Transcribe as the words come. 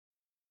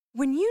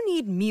When you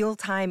need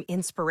mealtime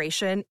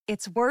inspiration,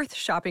 it's worth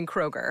shopping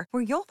Kroger,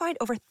 where you'll find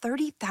over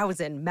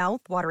 30,000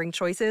 mouth-watering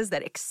choices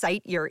that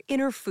excite your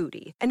inner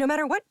foodie. And no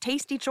matter what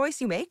tasty choice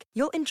you make,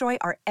 you'll enjoy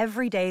our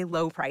everyday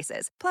low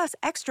prices, plus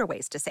extra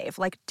ways to save,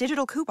 like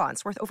digital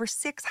coupons worth over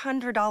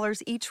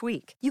 $600 each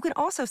week. You can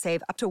also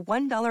save up to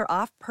 $1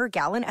 off per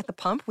gallon at the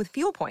pump with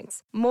fuel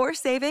points. More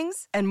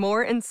savings and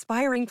more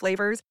inspiring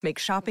flavors make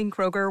shopping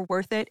Kroger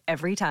worth it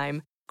every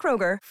time.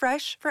 Kroger,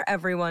 fresh for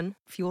everyone.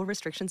 Fuel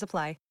restrictions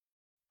apply.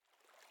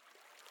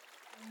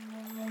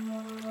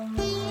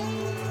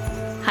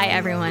 Hi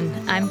everyone,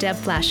 I'm Deb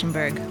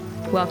Flashenberg.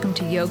 Welcome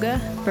to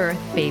Yoga, Birth,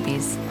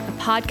 Babies, a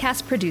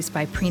podcast produced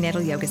by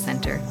Prenatal Yoga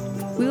Center.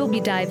 We will be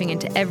diving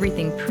into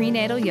everything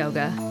prenatal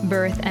yoga,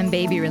 birth, and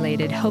baby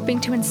related, hoping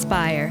to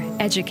inspire,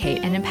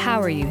 educate, and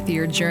empower you through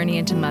your journey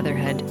into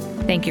motherhood.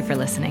 Thank you for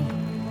listening.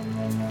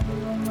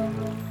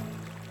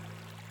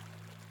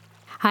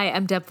 Hi,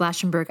 I'm Deb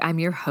Flashenberg. I'm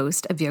your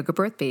host of Yoga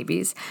Birth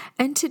Babies,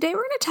 and today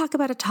we're going to talk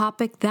about a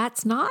topic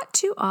that's not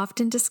too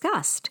often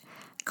discussed: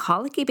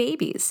 colicky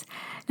babies.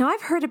 Now,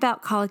 I've heard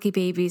about colicky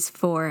babies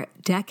for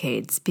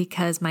decades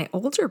because my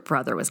older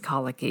brother was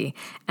colicky,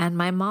 and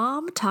my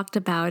mom talked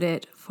about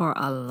it for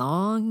a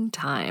long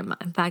time.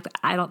 In fact,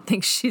 I don't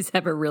think she's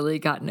ever really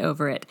gotten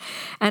over it.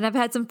 And I've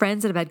had some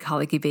friends that have had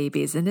colicky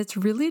babies, and it's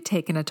really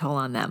taken a toll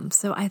on them.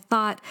 So I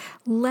thought,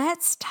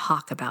 let's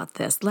talk about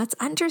this. Let's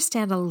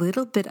understand a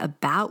little bit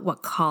about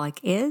what colic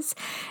is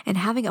and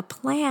having a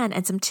plan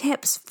and some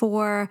tips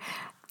for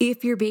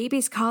if your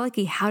baby's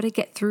colicky, how to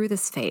get through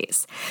this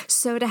phase.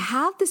 So to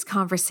have this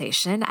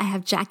conversation, I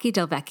have Jackie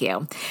Del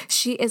Vecchio.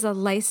 She is a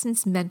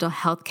licensed mental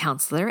health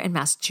counselor in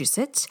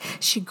Massachusetts.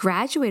 She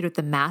graduated with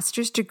a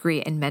master's degree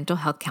in mental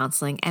health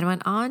counseling and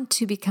went on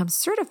to become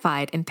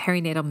certified in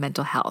perinatal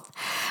mental health.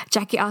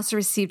 Jackie also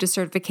received a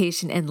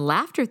certification in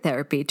laughter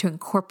therapy to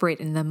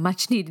incorporate in the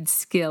much needed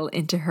skill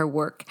into her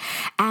work.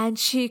 And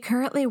she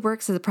currently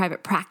works as a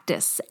private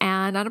practice.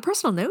 And on a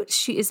personal note,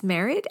 she is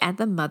married and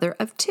the mother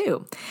of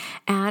two.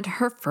 And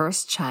her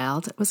first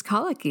child was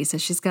colicky, so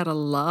she's got a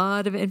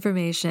lot of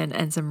information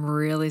and some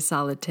really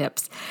solid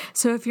tips.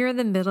 So if you're in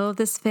the middle of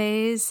this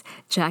phase,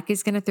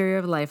 Jackie's going to throw you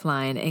a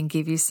lifeline and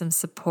give you some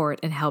support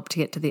and help to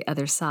get to the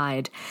other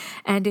side.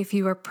 And if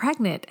you are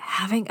pregnant,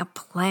 having a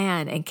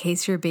plan in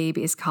case your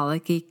baby is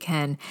colicky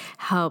can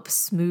help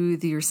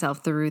smooth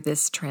yourself through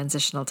this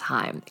transitional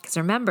time. Because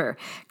remember,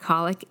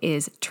 colic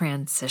is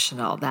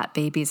transitional. That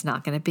baby is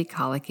not going to be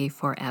colicky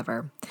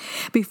forever.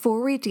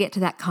 Before we get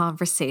to that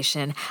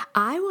conversation,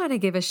 I want to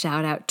give a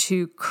shout out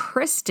to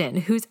Kristen,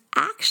 who's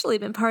actually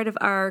been part of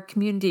our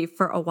community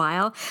for a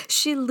while.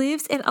 She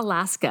lives in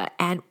Alaska,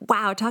 and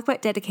wow, talk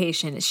about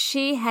dedication.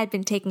 She had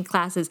been taking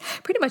classes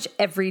pretty much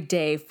every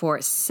day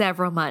for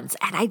several months,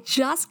 and I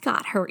just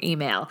got her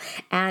email,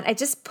 and I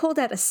just pulled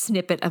out a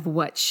snippet of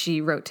what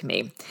she wrote to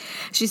me.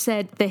 She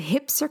said, "The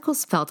hip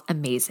circles felt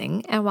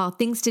amazing, and while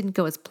things didn't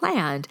go as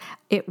planned,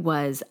 it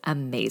was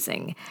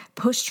amazing.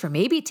 Pushed for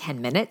maybe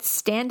 10 minutes,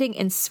 standing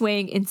and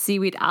swaying in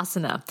seaweed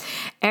asana.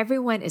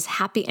 Everyone is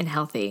happy and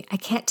healthy. I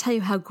can't tell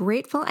you how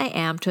grateful I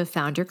am to have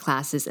found your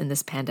classes in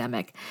this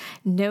pandemic.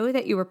 Know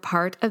that you were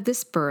part of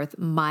this birth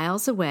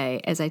miles away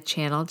as I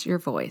channeled your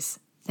voice.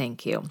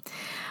 Thank you."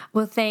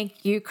 Well,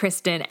 thank you,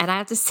 Kristen. And I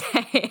have to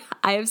say,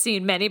 I have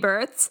seen many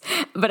births,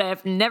 but I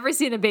have never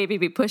seen a baby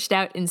be pushed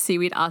out in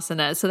seaweed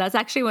asana. So that's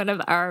actually one of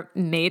our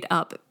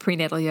made-up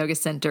prenatal yoga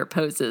center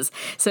poses.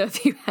 So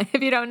if you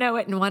don't know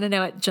it and want to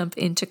know it, jump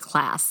into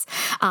class.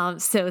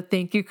 So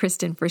thank you,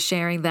 Kristen, for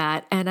sharing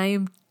that. And I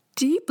am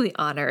deeply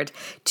honored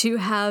to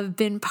have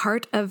been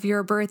part of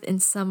your birth in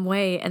some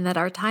way, and that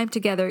our time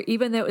together,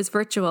 even though it was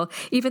virtual,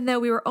 even though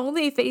we were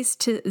only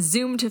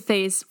Zoom to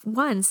face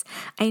once,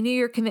 I knew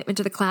your commitment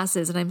to the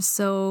classes, and I'm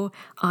so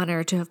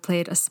honored to have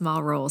played a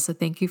small role. So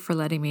thank you for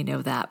letting me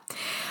know that.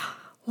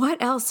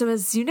 What else? So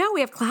as you know, we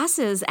have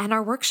classes and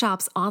our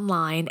workshops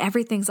online.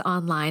 Everything's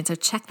online. So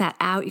check that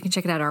out. You can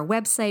check it out on our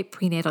website,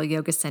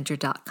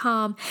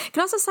 prenatalyogacenter.com. You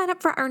can also sign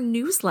up for our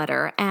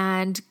newsletter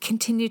and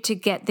continue to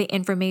get the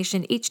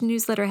information. Each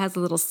newsletter has a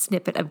little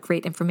snippet of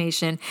great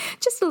information,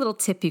 just a little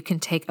tip you can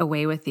take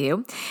away with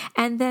you.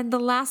 And then the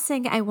last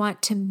thing I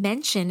want to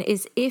mention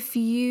is if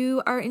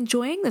you are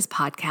enjoying this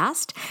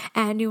podcast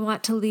and you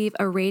want to leave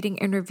a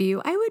rating and review,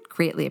 I would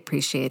greatly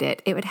appreciate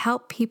it. It would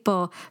help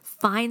people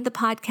find the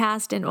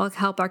podcast and will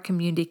help our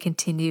community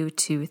continue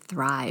to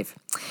thrive.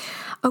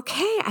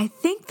 Okay, I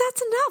think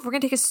that's enough. We're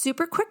going to take a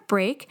super quick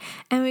break,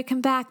 and when we come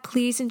back,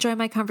 please enjoy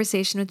my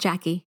conversation with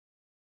Jackie.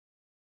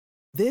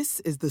 This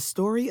is the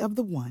story of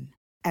the one.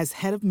 As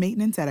head of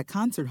maintenance at a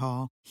concert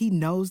hall, he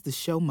knows the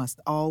show must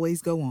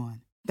always go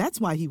on.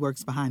 That's why he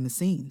works behind the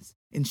scenes,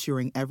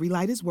 ensuring every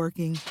light is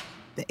working,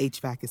 the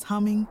HVAC is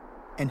humming,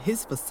 and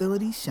his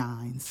facility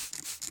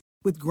shines.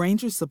 With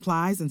Grainger's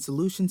supplies and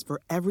solutions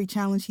for every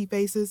challenge he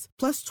faces,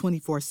 plus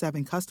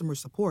 24/7 customer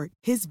support,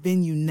 his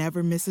venue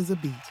never misses a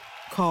beat.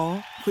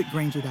 Call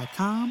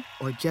quickgrainger.com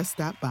or just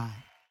stop by.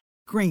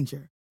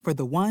 Grainger, for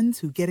the ones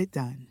who get it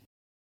done.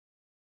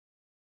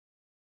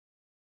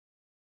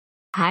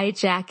 Hi,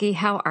 Jackie.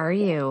 How are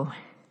you?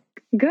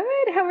 Good.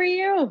 How are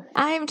you?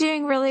 I'm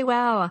doing really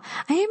well.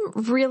 I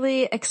am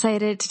really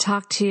excited to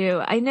talk to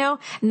you. I know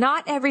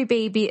not every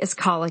baby is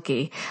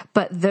colicky,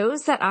 but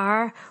those that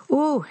are,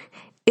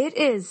 it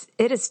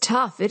is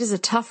tough. It is a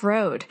tough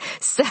road.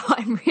 So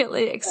I'm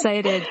really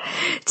excited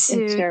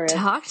to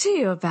talk to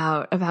you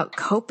about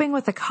coping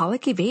with a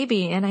colicky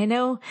baby. And I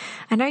know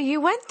you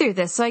went through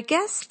this. So I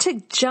guess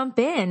to jump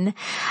in,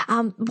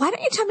 why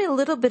don't you tell me a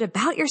little bit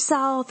about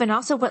yourself and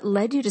also what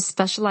led you to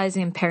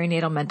specializing in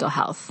perinatal mental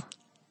health?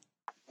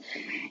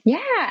 Yeah,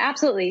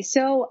 absolutely.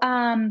 So,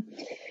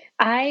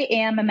 I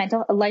am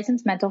a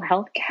licensed mental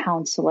health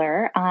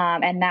counselor,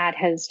 and that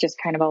has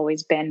just kind of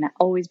always been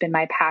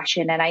my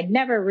passion. And I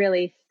never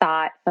really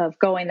thought of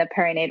going the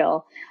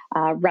perinatal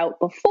route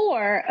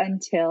before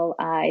until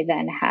I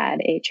then had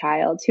a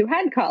child who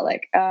had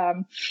colic.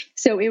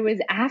 So it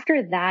was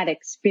after that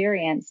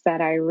experience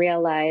that I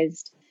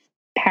realized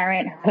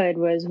parenthood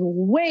was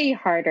way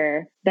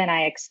harder than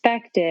I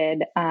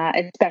expected,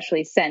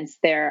 especially since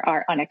there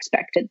are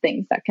unexpected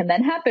things that can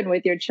then happen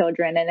with your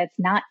children. And it's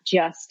not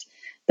just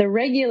the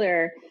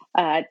regular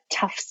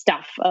tough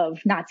stuff of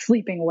not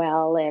sleeping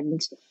well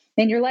and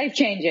your life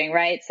changing,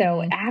 right?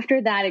 So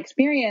after that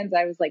experience,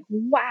 I was like,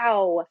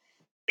 wow,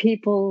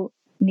 people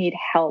need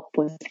help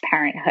with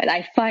parenthood.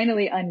 I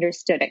finally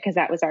understood it because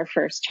that was our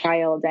first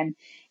child. And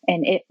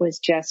it was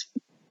just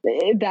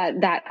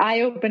that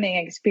eye-opening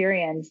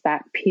experience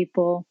that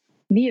people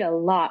need a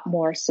lot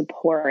more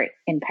support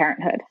in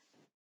parenthood.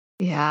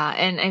 Yeah,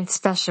 and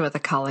especially with a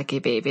colicky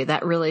baby,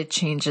 that really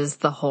changes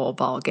the whole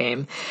ball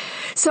game.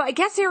 So I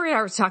guess here we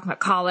are talking about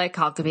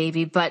colicky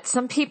baby, but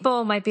some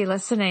people might be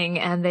listening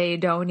and they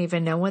don't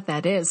even know what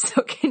that is.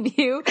 So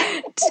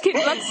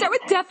let's start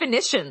with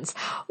definitions.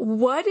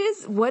 What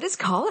is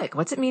colic?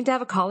 What's it mean to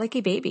have a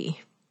colicky baby?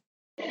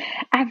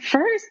 At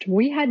first,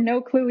 we had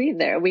no clue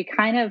either. We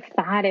kind of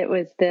thought it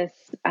was this,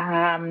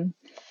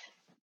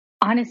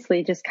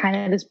 honestly, just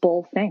kind of this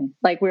bold thing.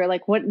 Like we were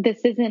like, "What?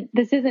 This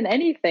isn't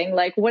anything.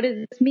 Like, what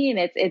does this mean?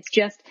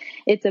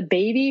 It's a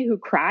baby who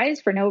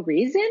cries for no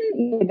reason.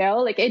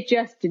 Like it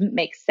just didn't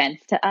make sense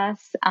to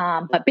us.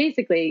 But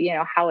basically,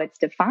 how it's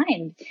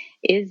defined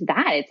is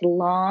that it's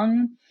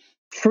long,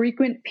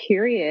 frequent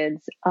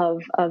periods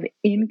of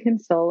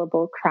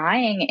inconsolable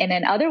crying in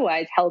an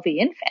otherwise healthy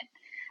infant.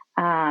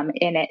 And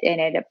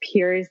it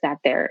appears that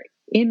they're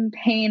in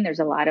pain. There's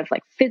a lot of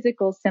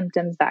physical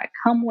symptoms that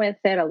come with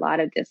it, a lot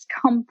of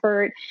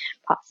discomfort,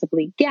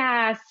 possibly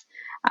gas.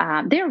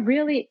 There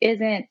really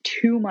isn't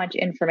too much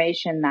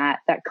information that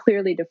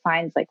clearly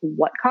defines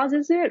what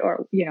causes it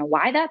or,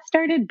 why that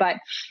started, but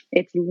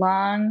it's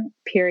long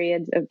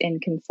periods of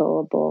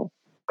inconsolable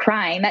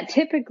crying that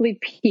typically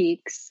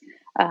peaks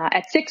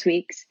at 6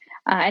 weeks.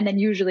 And then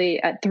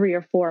usually at 3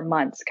 or 4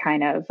 months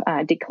kind of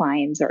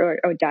declines or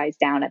dies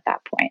down at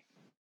that point.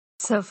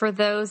 So for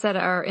those that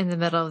are in the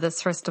middle of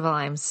this, first of all,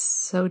 I'm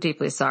so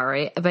deeply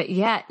sorry, but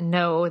yet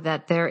know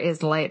that there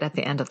is light at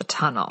the end of the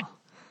tunnel.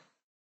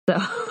 So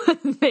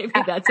maybe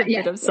that's a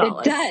bit of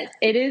solace. It does.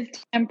 It is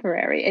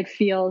temporary. It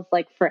feels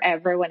like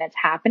forever when it's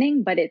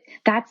happening, but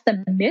that's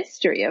the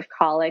mystery of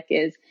colic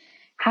is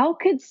how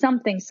could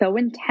something so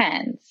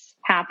intense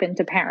happen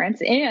to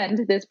parents and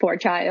this poor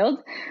child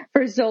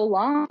for so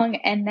long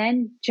and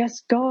then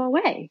just go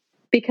away?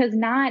 Because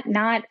in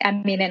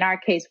our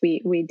case,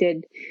 we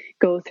did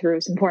go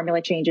through some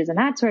formula changes and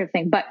that sort of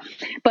thing. But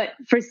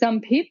for some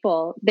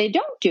people, they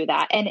don't do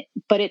that.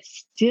 But it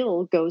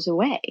still goes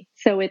away.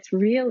 So it's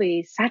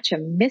really such a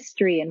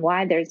mystery and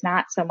why there's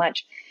not so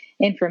much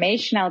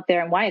information out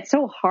there and why it's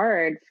so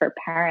hard for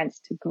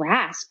parents to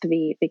grasp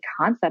the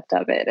concept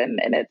of it. And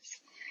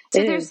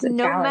there's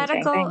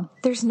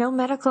no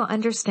medical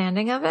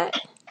understanding of it.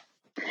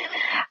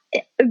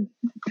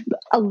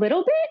 A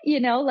little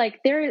bit,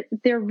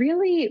 they're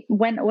really,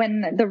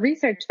 when the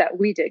research that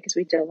we did, because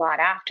we did a lot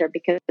after,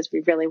 because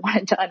we really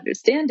wanted to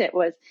understand it,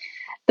 was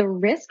the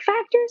risk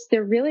factors.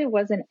 There really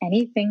wasn't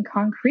anything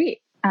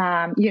concrete.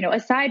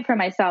 Aside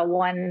from I saw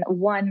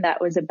one that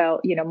was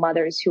about,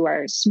 mothers who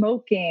are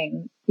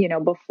smoking,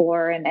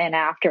 before and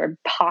after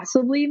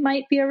possibly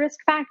might be a risk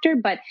factor.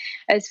 But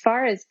as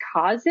far as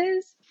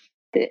causes,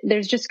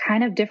 there's just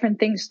kind of different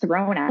things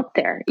thrown out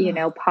there,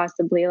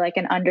 possibly like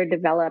an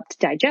underdeveloped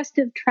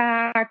digestive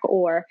tract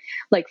or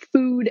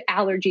food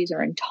allergies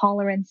or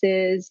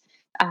intolerances,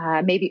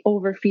 maybe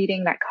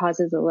overfeeding that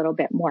causes a little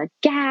bit more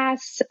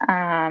gas,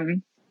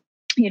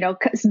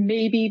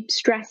 maybe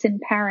stress in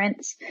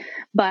parents,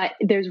 but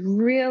there's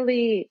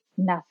really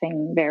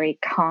nothing very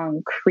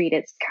concrete.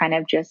 It's kind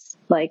of just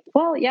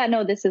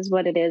this is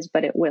what it is,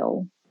 but it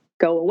will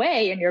go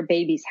away and your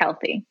baby's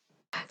healthy.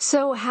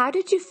 So how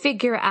did you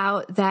figure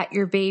out that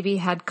your baby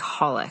had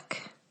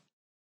colic?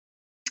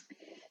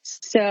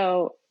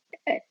 So,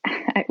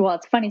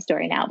 it's a funny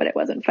story now, but it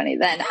wasn't funny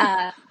then.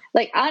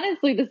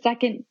 Honestly, the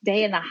second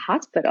day in the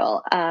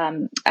hospital,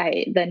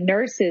 the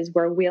nurses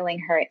were wheeling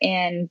her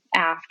in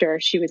after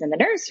she was in the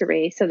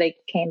nursery. So they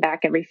came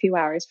back every few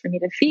hours for me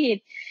to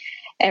feed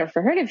or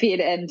for her to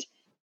feed. And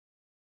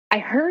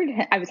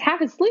I was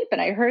half asleep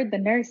and I heard the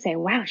nurse say,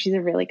 wow, she's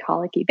a really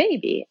colicky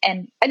baby.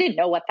 And I didn't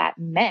know what that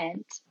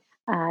meant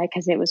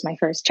because it was my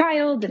first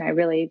child and I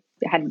really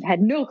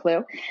had no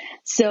clue.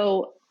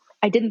 So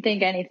I didn't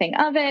think anything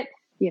of it,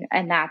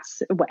 and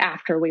that's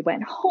after we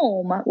went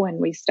home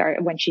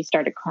when she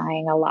started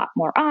crying a lot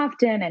more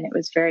often, and it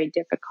was very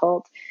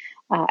difficult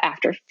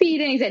after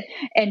feedings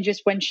and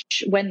just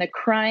when the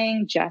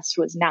crying just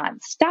was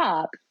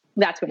nonstop.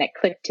 That's when it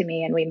clicked to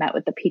me, and we met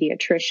with the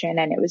pediatrician,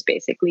 and it was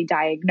basically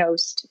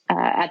diagnosed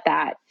at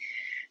that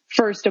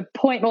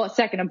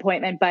second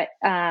appointment, but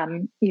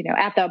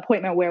at the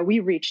appointment where we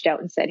reached out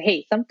and said,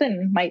 hey,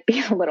 something might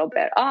be a little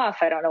bit off.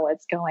 I don't know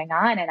what's going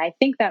on. And I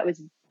think that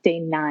was day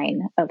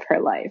 9 of her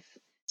life.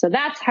 So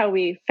that's how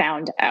we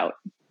found out.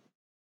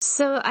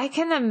 So I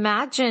can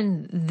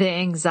imagine the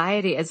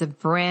anxiety as a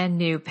brand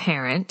new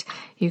parent.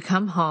 You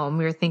come home,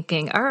 you're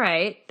thinking, all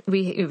right,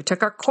 we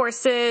took our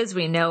courses,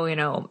 we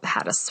know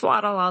how to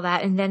swaddle, all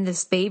that. And then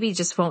this baby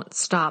just won't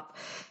stop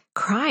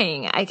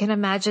crying. I can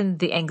imagine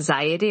the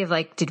anxiety of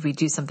like, did we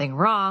do something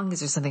wrong? Is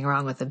there something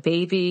wrong with the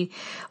baby?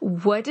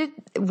 What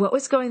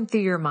was going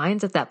through your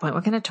minds at that point?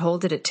 What kind of toll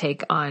did it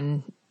take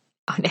on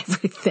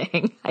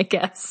everything, I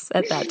guess,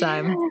 at that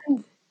time?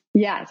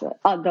 Yeah, so,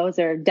 those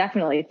are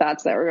definitely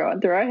thoughts that were going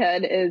through our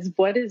head.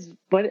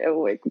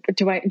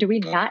 Do we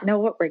not know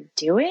what we're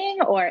doing,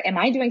 or am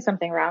I doing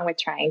something wrong with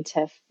trying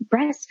to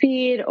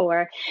breastfeed,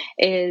 or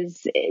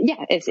is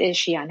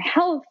she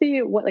unhealthy?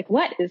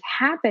 What is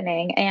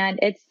happening? And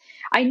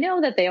I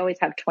know that they always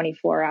have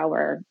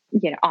 24-hour,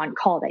 on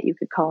call that you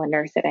could call a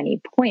nurse at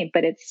any point,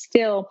 but it's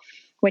still,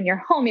 when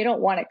you're home, you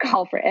don't want to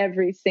call for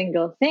every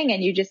single thing.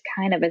 And you just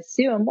kind of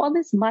assume, well,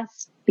 this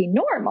must be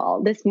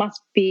normal. This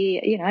must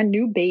be, a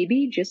new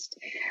baby just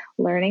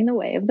learning the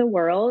way of the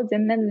world.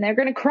 And then they're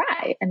going to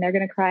cry, and they're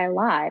going to cry a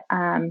lot.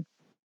 And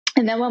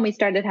then when we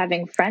started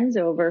having friends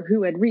over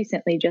who had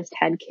recently just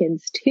had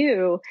kids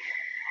too,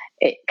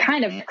 it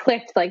kind of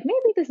clicked, like,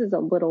 maybe this is a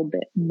little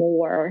bit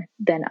more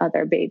than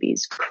other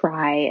babies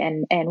cry.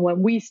 And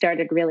when we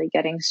started really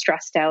getting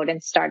stressed out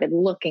and started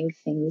looking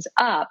things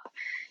up,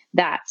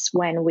 that's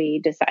when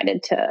we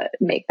decided to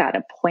make that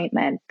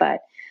appointment. But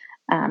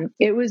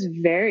it was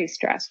very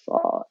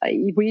stressful.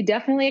 We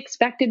definitely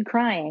expected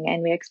crying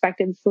and we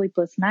expected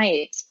sleepless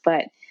nights,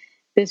 but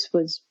this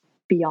was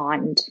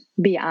beyond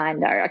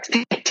our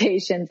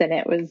expectations. And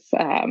it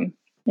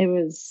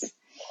was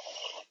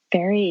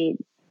very,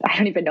 I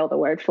don't even know the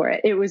word for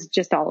it. It was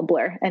just all a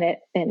blur. And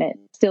it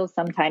still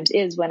sometimes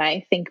is when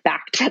I think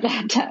back to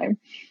that time.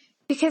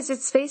 Because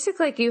it's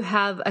basically like you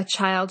have a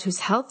child who's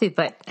healthy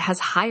but has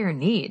higher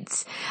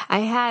needs. I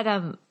had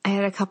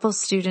a couple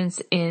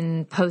students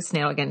in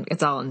postnatal, again,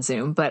 it's all on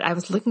Zoom, but I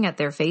was looking at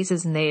their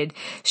faces and they had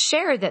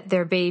shared that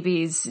their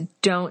babies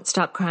don't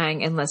stop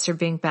crying unless they're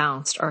being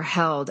bounced or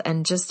held,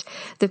 and just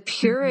the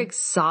pure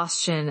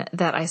exhaustion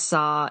that I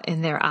saw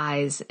in their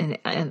eyes and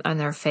on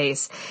their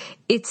face.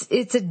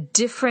 It's a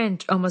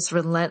different, almost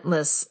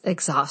relentless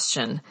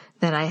exhaustion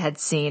than I had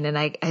seen, and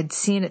I had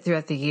seen it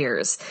throughout the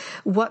years.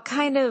 What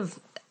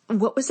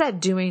was that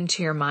doing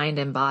to your mind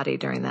and body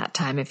during that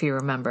time, if you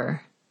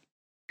remember?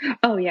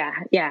 Oh yeah.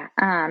 Yeah.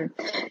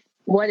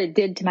 What it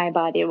did to my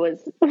body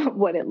was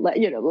what it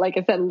like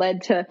I said,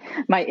 led to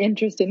my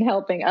interest in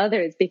helping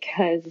others,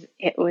 because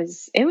it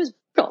was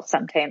brutal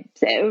sometimes.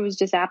 It was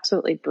just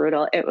absolutely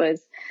brutal. It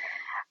was,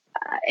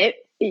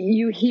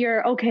 you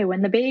hear, okay,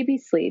 when the baby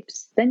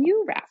sleeps, then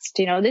you rest.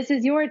 This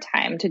is your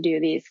time to do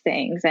these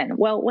things. And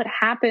well, what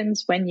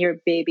happens when your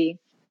baby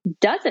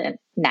doesn't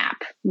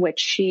nap, which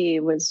she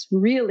was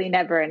really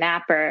never a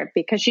napper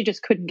because she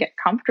just couldn't get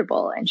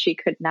comfortable and she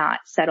could not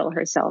settle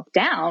herself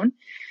down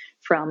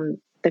from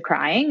the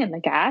crying and the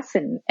gas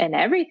and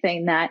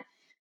everything, that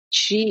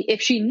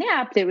if she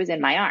napped, it was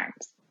in my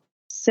arms.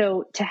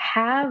 So to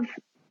have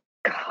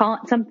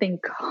something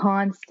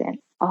constant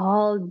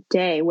all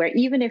day, where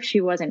even if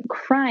she wasn't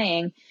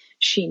crying,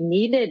 she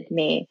needed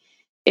me.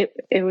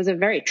 It was a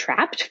very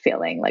trapped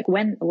feeling. Like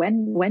when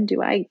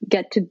do I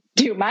get to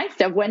do my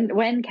stuff?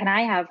 When can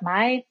I have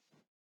my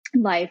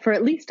life, or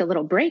at least a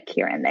little break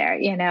here and there,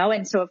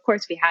 And so of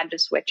course we had to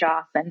switch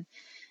off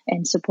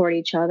and support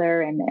each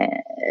other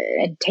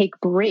and take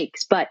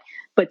breaks, but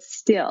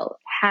still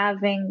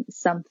having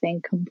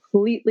something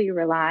completely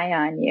rely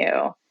on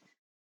you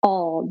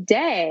all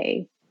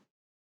day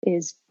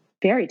is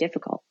very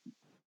difficult.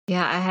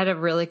 Yeah, I had a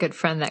really good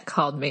friend that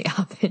called me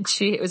up, and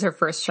it was her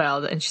first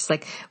child, and she's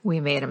like, we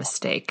made a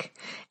mistake.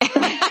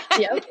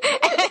 Yep.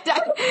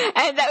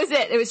 And that was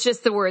it. It was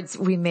just the words,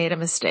 we made a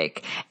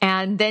mistake.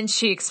 And then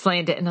she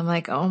explained it, and I'm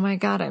like, oh my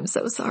God, I'm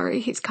so sorry.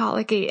 He's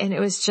colicky. And it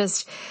was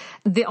just,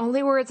 the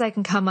only words I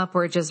can come up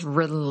were just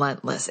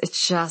relentless.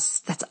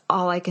 That's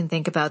all I can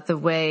think about, the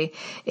way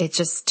it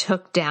just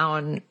took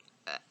down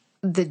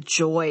the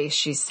joy,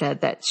 she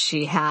said, that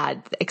she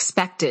had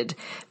expected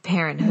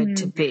parenthood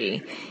to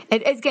be.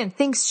 And again,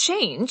 things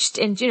changed,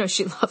 and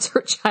she loves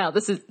her child.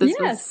 This was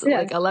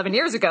like 11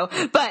 years ago,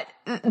 but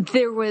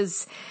there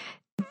was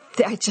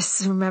I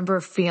just remember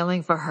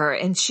feeling for her,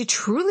 and she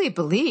truly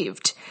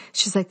believed.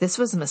 She's like, this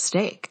was a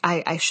mistake.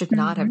 I should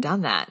not have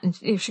done that.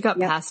 And she got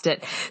past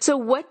it. So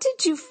what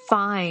did you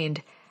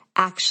find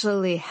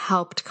actually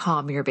helped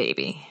calm your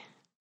baby?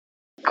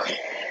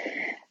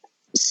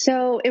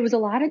 So it was a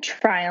lot of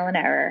trial and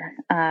error.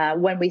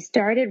 When we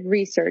started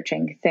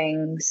researching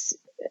things,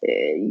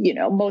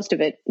 most of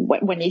it,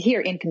 when you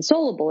hear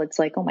inconsolable, it's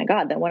like, oh my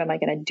God, then what am I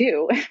going to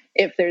do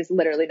if there's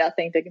literally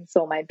nothing to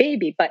console my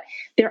baby? But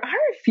there are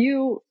a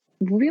few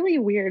really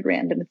weird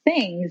random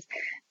things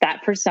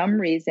that for some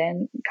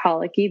reason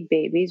colicky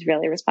babies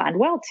really respond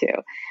well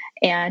to.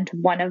 And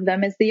one of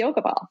them is the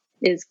yoga ball,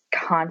 is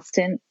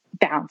constant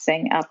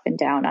bouncing up and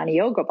down on a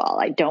yoga ball.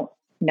 I don't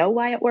know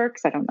why it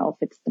works. I don't know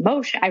if it's the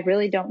motion. I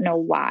really don't know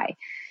why,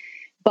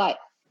 but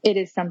it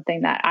is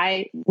something that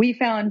we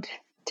found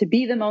to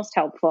be the most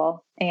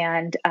helpful.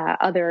 And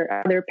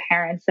other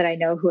parents that I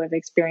know who have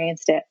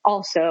experienced it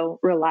also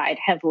relied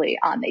heavily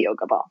on the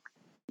yoga ball.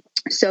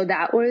 So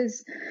that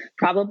was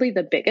probably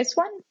the biggest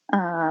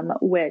one,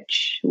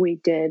 which we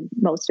did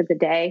most of the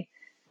day.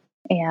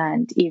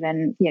 And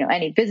even,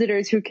 any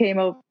visitors who came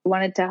over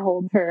wanted to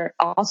hold her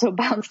also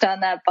bounced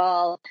on that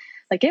ball.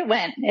 Like it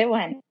went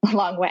a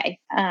long way.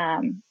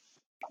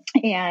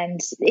 And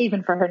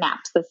even for her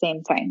naps, the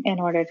same thing. In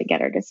order to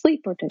get her to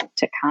sleep or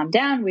to calm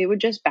down, we would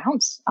just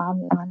bounce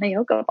on the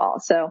yoga ball.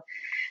 So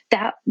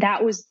that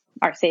was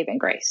our saving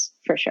grace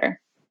for sure.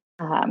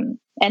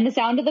 And the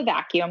sound of the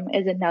vacuum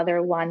is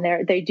another one.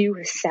 They do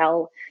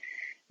sell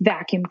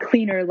vacuum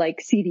cleaner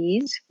like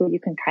CDs where you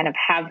can kind of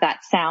have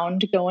that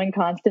sound going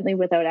constantly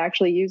without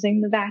actually using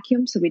the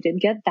vacuum. So we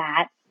did get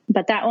that,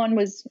 but that one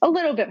was a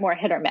little bit more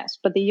hit or miss.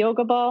 But the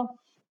yoga ball,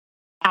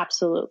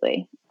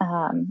 absolutely.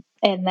 And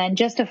then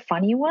just a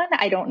funny one.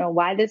 I don't know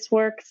why this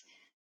works,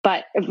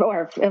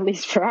 or at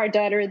least for our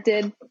daughter, it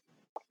did,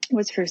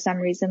 was for some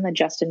reason the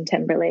Justin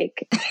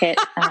Timberlake hit,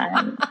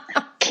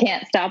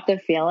 Can't Stop the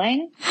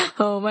Feeling.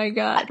 Oh my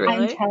God.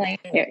 Really? I'm telling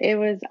you, it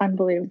was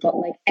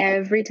unbelievable. Like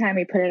every time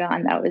we put it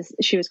on,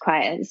 she was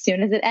quiet. As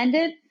soon as it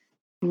ended,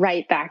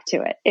 right back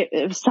to it.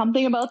 It was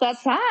something about that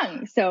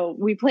song. So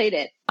we played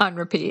it on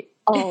repeat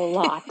a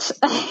lot.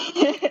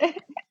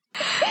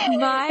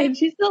 And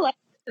she still likes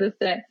it to this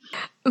day.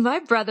 My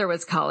brother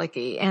was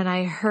colicky and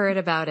I heard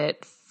about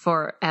it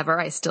forever.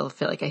 I still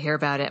feel like I hear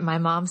about it. My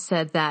mom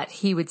said that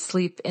he would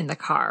sleep in the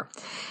car,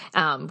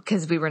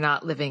 cause we were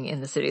not living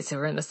in the city. So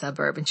we're in the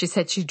suburb, and she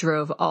said she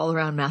drove all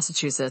around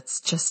Massachusetts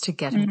just to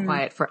get him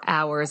quiet for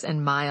hours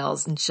and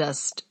miles, and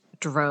just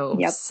drove.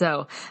 Yep.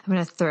 So I'm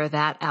going to throw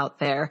that out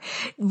there.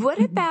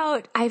 What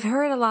about, I've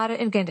heard a lot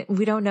of, again,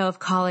 we don't know if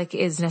colic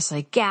is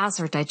necessarily gas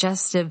or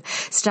digestive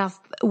stuff.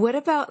 What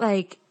about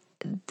like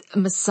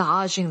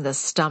massaging the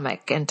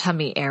stomach and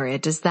tummy area?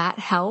 Does that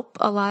help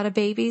a lot of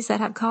babies that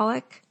have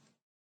colic?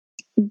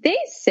 They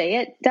say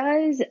it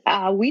does.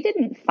 We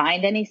didn't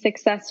find any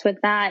success with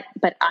that,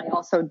 but I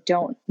also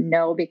don't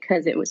know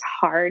because it was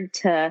hard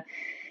to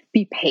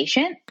be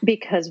patient,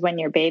 because when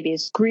your baby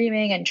is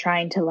screaming and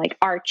trying to like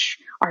arch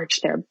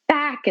their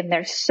back and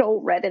they're so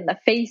red in the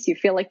face, you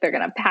feel like they're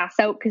going to pass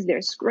out because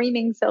they're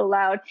screaming so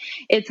loud.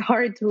 It's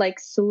hard to like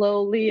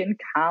slowly and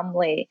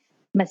calmly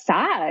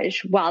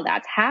massage while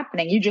that's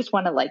happening. You just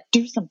want to like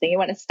do something. You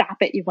want to stop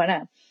it. You want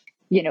to,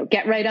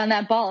 get right on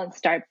that ball and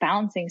start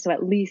bouncing. So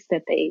at least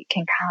that they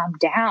can calm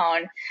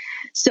down.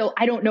 So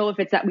I don't know if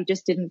it's that we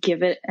just didn't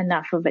give it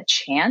enough of a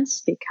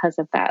chance because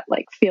of that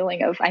like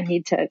feeling of I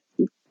need to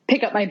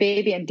pick up my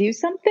baby and do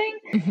something.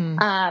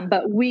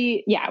 But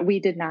we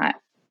did not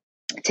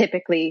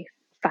typically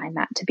find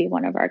that to be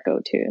one of our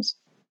go-tos.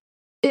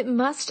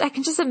 I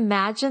can just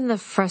imagine the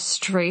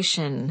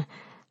frustration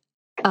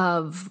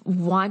of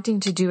wanting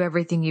to do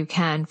everything you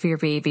can for your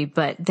baby,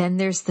 but then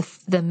there's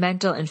the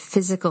mental and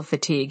physical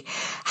fatigue.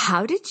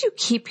 How did you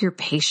keep your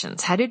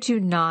patience? How did you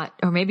not,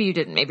 or maybe you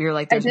didn't, maybe you're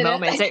like, there's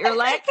moments that you're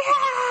like,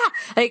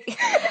 like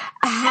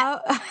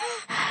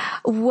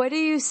what do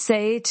you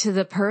say to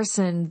the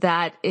person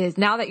that is,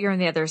 now that you're on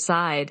the other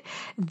side,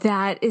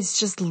 that is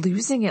just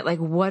losing it? Like,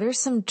 what are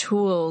some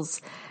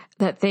tools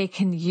that they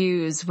can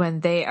use when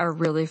they are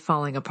really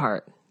falling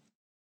apart?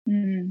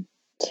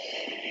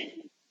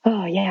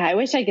 Oh yeah. I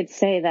wish I could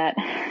say that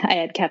I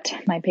had kept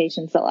my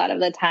patience a lot of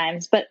the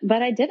times, but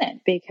I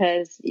didn't,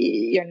 because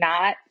you're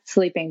not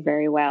sleeping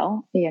very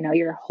well.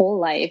 Your whole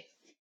life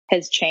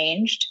has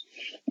changed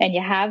and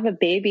you have a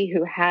baby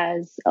who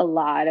has a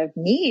lot of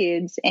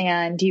needs,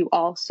 and you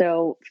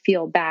also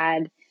feel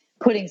bad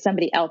putting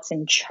somebody else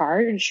in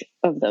charge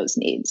of those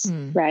needs,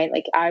 right?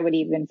 Like I would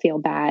even feel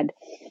bad,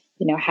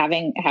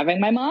 having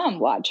my mom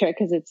watch her,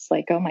 because it's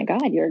like, oh my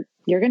God,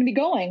 you're going to be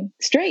going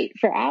straight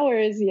for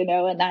hours,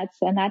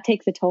 and that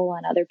takes a toll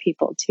on other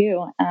people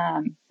too.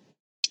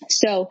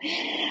 So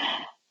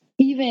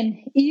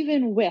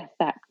even with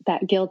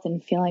that guilt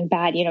and feeling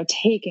bad,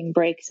 taking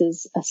breaks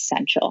is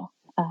essential.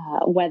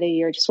 Whether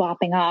you're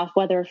swapping off,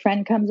 whether a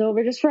friend comes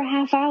over just for a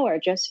half hour,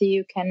 just so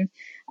you can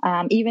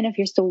even if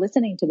you're still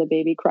listening to the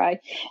baby cry,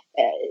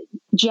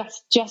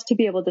 just to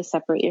be able to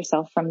separate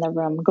yourself from the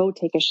room, go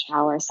take a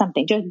shower,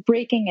 something, just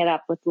breaking it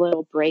up with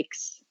little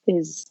breaks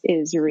is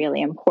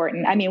really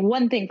important. I mean,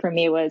 one thing for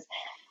me was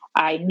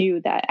I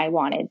knew that I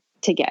wanted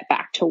to get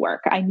back to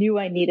work. I knew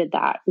I needed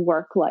that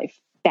work-life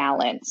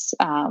balance,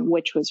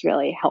 which was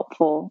really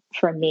helpful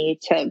for me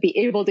to be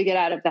able to get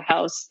out of the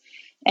house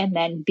and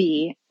then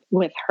be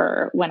with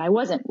her when I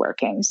wasn't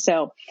working.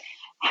 So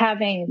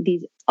having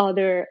these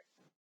other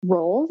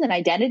roles and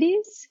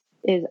identities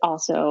is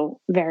also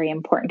very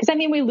important. Because I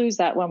mean, we lose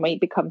that when we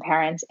become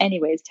parents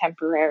anyways,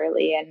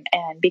 temporarily.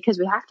 And because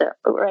we have to,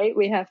 right?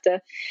 We have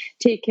to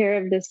take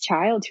care of this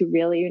child who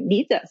really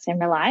needs us and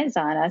relies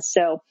on us.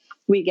 So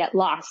we get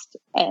lost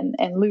and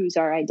lose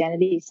our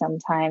identity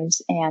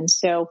sometimes. And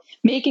so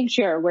making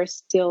sure we're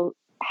still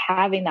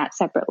having that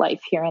separate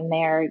life here and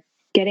there,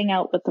 getting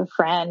out with a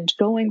friend,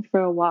 going for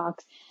a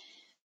walk,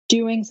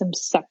 doing some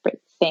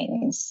separate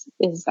things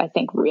is, I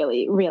think,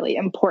 really, really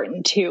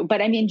important too.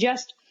 But I mean,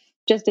 just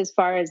as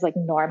far as like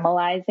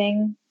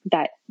normalizing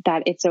that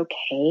it's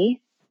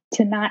okay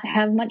to not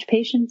have much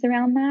patience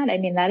around that. I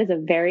mean, that is a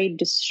very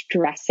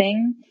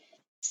distressing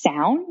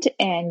sound,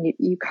 and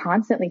you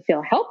constantly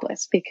feel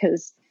helpless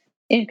because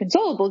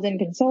inconsolable is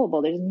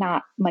inconsolable. There's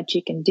not much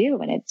you can do.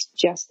 And it's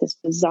just this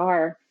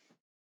bizarre,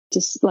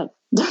 just like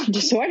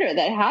disorder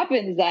that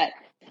happens that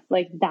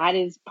like, that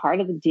is part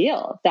of the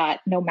deal,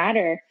 that no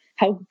matter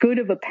how good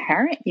of a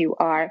parent you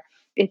are,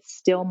 it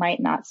still might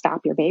not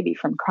stop your baby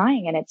from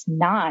crying. And it's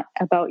not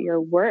about your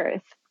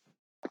worth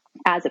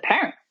as a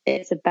parent.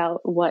 It's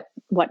about what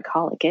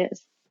colic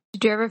is.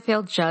 Did you ever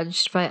feel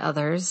judged by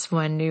others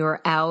when you were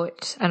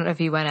out? I don't know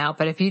if you went out,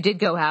 but if you did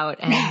go out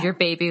and your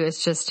baby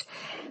was just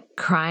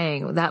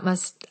crying, what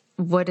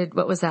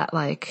was that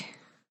like?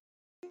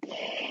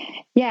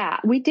 Yeah,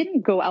 we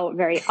didn't go out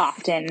very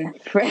often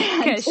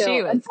because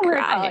she was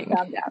crying.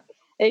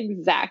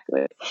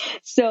 Exactly.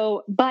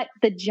 So, but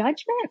the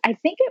judgment, I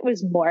think it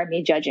was more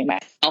me judging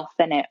myself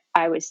than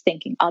I was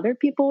thinking other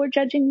people were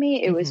judging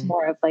me. It was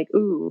more of like,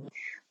 ooh,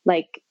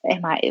 like,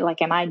 am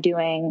I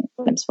doing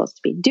what I'm supposed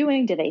to be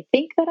doing? Do they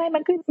think that I'm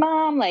a good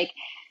mom? Like,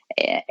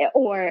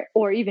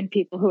 or even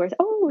people who are,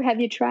 oh, have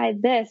you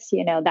tried this?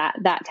 You know,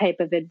 that type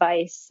of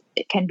advice,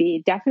 it can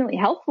be definitely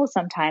helpful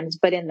sometimes,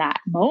 but in that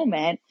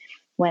moment,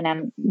 when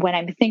I'm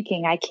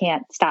thinking I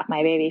can't stop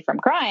my baby from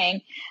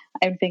crying,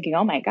 I'm thinking,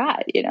 oh my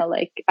God, you know,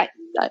 like,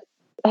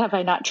 have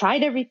I not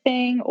tried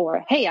everything?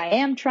 Or, hey,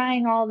 I am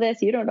trying all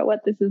this. You don't know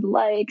what this is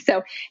like.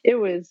 So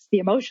the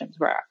emotions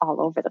were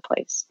all over the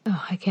place.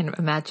 Oh, I can't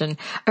imagine.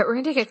 All right, we're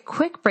going to take a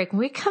quick break. When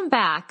we come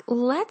back,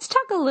 let's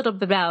talk a little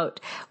bit about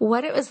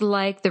what it was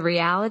like, the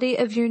reality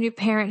of your new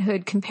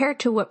parenthood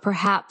compared to what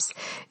perhaps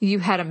you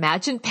had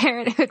imagined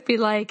parenthood would be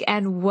like,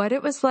 and what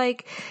it was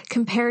like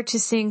compared to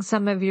seeing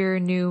some of your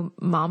new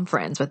mom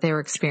friends, what they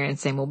were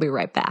experiencing. We'll be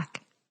right back.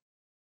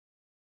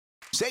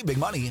 Save big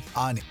money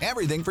on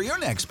everything for your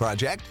next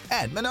project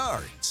at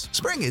Menards.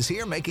 Spring is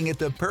here, making it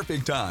the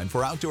perfect time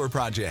for outdoor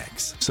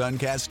projects.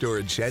 Suncast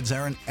storage sheds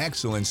are an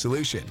excellent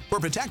solution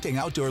for protecting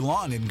outdoor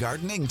lawn and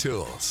gardening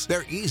tools.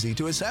 They're easy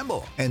to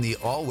assemble, and the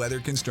all-weather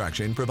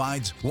construction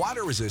provides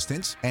water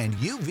resistance and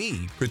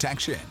UV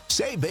protection.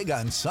 Save big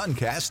on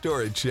Suncast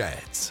storage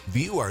sheds.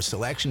 View our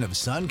selection of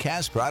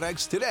Suncast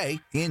products today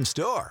in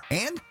store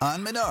and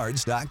on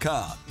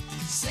Menards.com.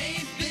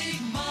 Save big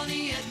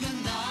money at Menards.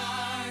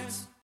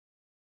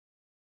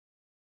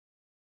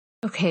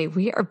 Okay,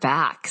 we are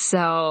back.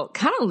 So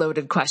kind of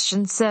loaded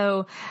question.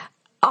 So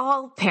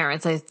all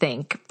parents, I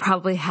think,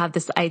 probably have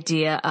this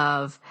idea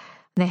of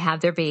when they have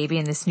their baby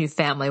in this new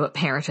family, what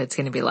parenthood's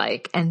going to be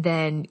like. And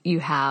then you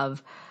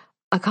have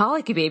a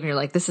colicky baby and you're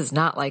like, this is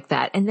not like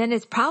that. And then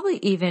it's probably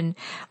even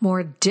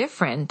more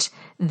different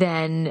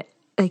than,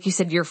 like you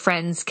said, your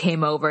friends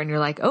came over and you're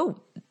like, oh,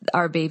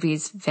 our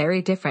baby's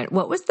very different.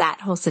 What was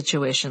that whole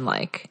situation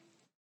like?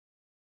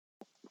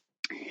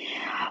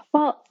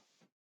 Well,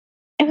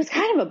 it was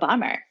kind of a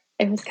bummer.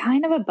 It was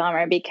kind of a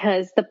bummer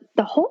because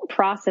the whole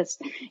process,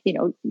 you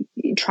know,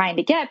 trying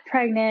to get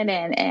pregnant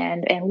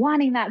and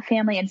wanting that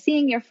family and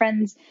seeing your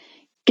friends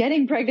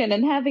getting pregnant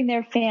and having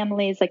their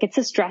families, like, it's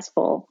a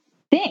stressful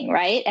thing,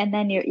 right? And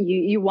then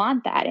you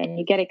want that and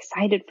you get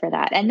excited for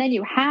that. And then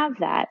you have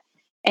that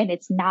and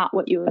it's not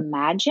what you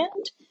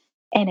imagined.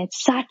 And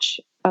it's such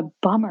a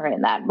bummer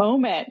in that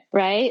moment,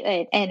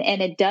 right?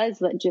 And it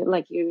does,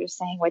 like you were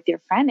saying with your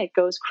friend, it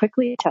goes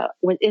quickly to,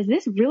 is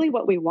this really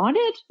what we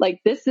wanted?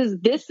 Like, this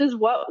is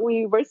what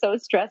we were so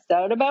stressed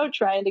out about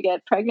trying to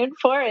get pregnant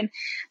for. And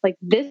like,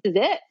 this is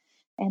it.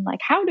 And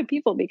like, how do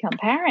people become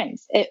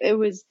parents?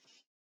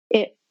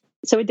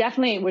 So it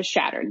definitely was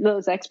shattered.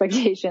 Those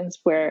expectations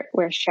were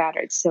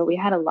shattered. So we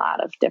had a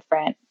lot of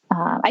different,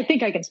 I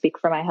think I can speak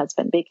for my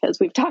husband because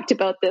we've talked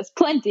about this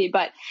plenty,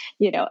 but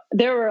you know,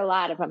 there were a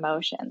lot of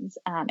emotions,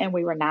 and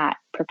we were not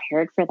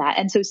prepared for that.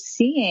 And so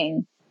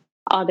seeing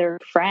other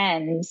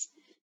friends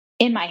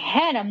in my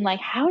head, I'm like,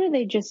 how are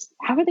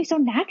they so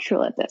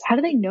natural at this? How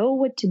do they know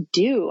what to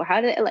do?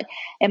 How do they, like,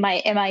 am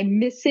I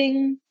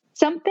missing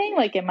something?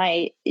 Like, am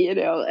I,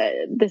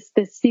 this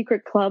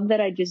secret club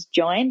that I just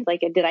joined?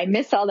 Like, did I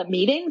miss all the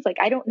meetings? Like,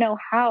 I don't know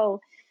how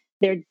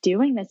they're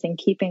doing this and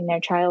keeping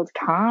their child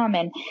calm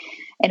and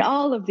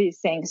all of these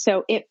things.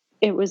 So it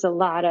was a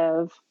lot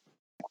of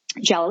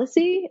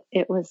jealousy.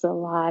 It was a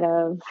lot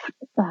of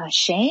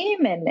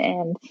shame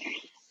and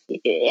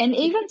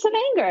even some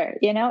anger.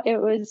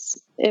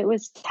 It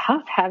was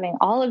tough having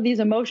all of these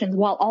emotions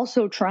while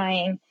also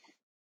trying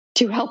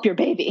to help your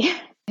baby.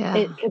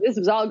 Yeah. This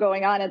was all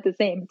going on at the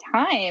same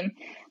time.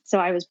 So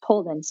I was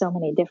pulled in so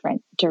many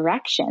different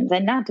directions.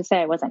 And not to say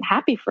I wasn't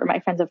happy for my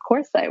friends. Of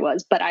course I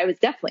was, but I was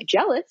definitely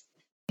jealous.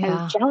 Yeah.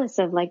 I was jealous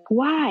of like,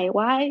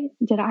 why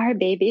did our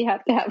baby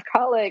have to have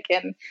colic?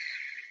 And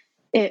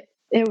it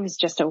was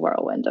just a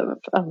whirlwind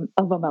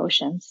of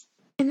emotions.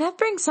 And that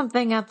brings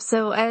something up.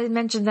 So I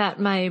mentioned that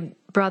my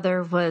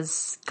brother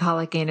was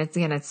colicky, and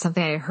it's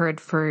something I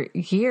heard for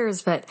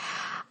years, but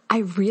I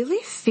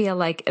really feel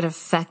like it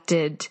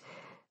affected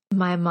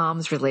my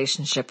mom's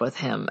relationship with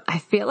him. I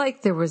feel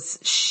like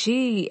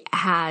she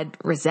had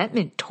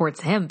resentment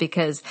towards him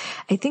because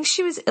I think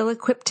she was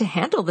ill-equipped to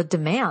handle the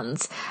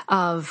demands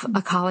of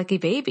a colicky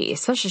baby,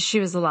 especially she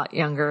was a lot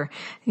younger,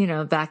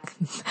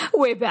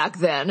 way back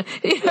then.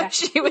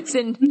 She was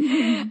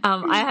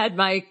I had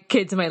my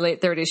kids in my late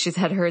 30s. She's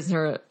had hers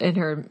in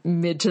her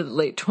mid to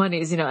late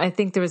 20s. I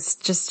think she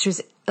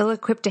was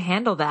ill-equipped to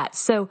handle that.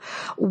 So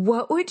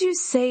what would you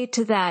say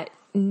to that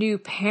new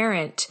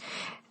parent?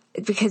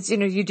 Because,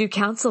 you do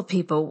counsel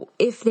people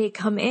if they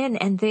come in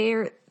and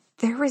they're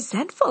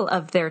resentful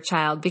of their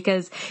child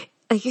because,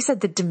 like you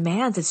said, the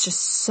demands is just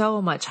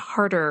so much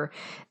harder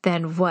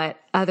than what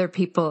other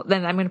people,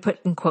 then I'm going to put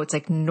in quotes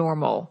like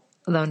normal,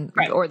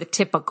 right, or the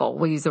typical.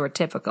 We'll use the word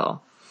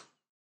typical.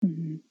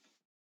 Mm-hmm.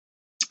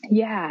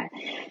 Yeah.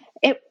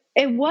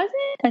 It wasn't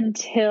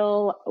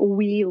until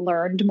we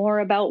learned more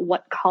about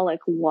what colic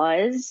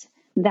was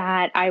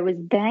that I was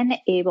then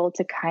able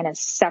to kind of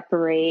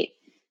separate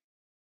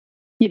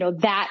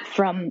that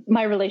from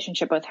my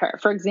relationship with her.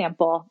 For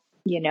example,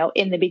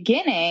 in the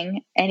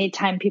beginning,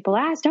 anytime people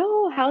asked,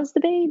 "Oh, how's the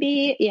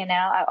baby?"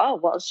 "Oh,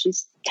 well,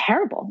 she's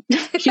terrible.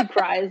 She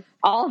cries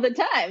all the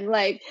time."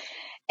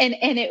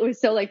 And it was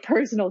so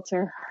personal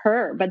to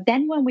her. But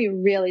then when we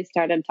really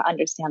started to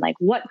understand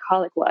what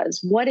colic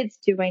was, what it's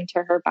doing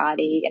to her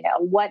body,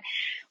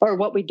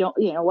 what we don't,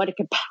 what it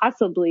could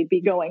possibly be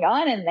going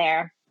on in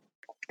there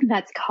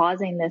that's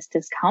causing this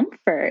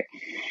discomfort,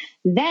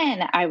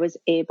 then I was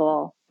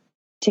able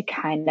to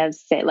kind of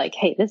say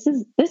hey, this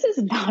is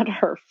not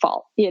her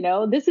fault.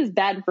 This is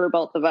bad for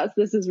both of us.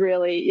 This is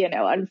really,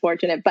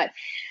 unfortunate. But,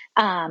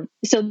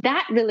 so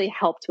that really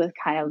helped with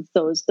kind of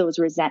those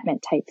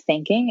resentment type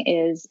thinking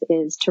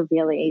is to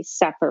really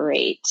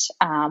separate,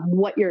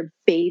 what your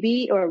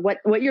baby or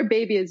what your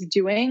baby is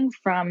doing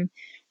from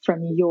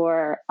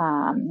your,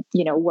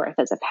 worth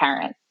as a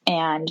parent.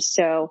 And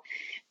so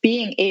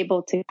being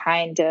able to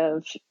kind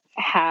of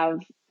have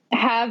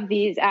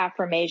these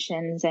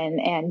affirmations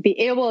and be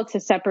able to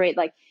separate,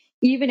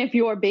 even if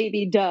your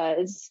baby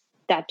does,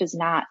 that does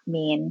not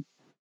mean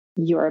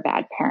you're a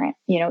bad parent,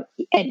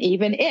 and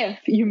even if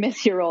you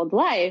miss your old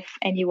life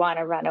and you want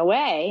to run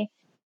away,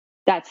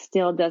 that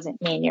still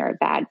doesn't mean you're a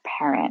bad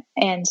parent.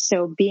 And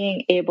so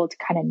being able to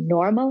kind of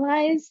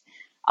normalize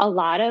a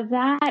lot of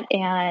that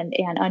and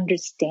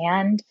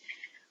understand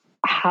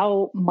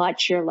how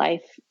much your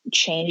life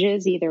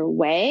changes either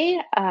way,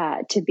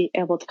 to be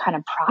able to kind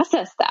of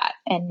process that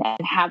and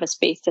have a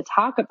space to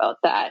talk about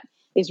that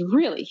is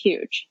really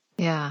huge.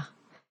 Yeah.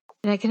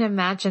 And I can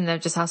imagine though,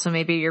 just also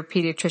maybe your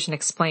pediatrician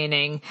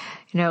explaining,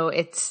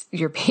 it's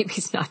your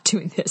baby's not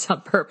doing this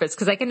on purpose.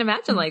 Cause I can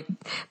imagine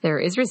there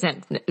is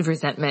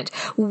resentment.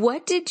 How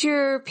did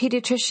your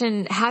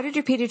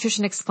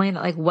pediatrician explain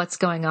it? What's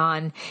going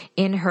on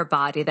in her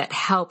body that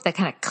helped, that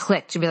kind of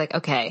clicked to be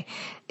okay,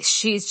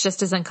 she's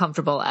just as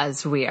uncomfortable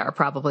as we are,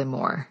 probably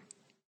more.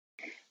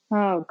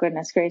 Oh,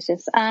 goodness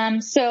gracious.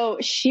 So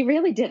she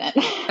really didn't.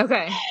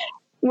 Okay.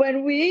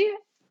 When we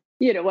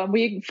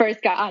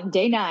first got on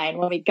day 9,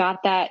 when we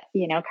got that,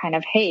 kind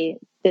of, hey,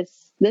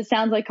 this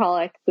sounds like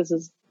colic. This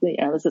is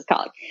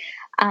colic.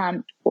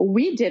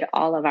 We did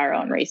all of our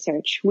own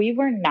research. We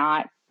were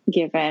not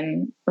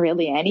given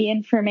really any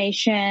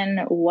information,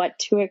 what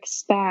to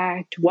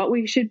expect, what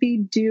we should be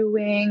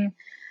doing.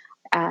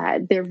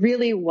 There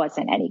really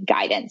wasn't any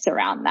guidance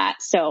around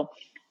that. So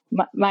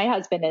my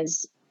husband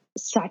is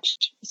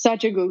such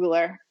a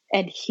Googler.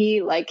 And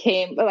he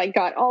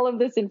got all of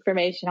this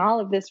information,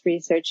 all of this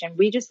research, and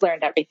we just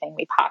learned everything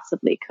we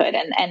possibly could.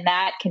 And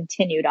that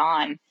continued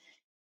on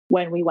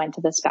when we went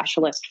to the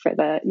specialist for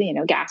the,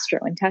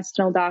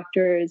 gastrointestinal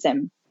doctors.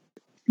 And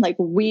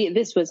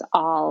this was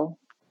all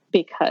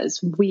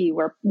because we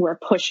were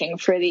pushing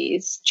for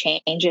these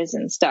changes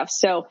and stuff.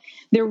 So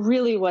there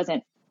really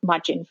wasn't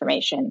much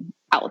information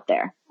out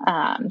there.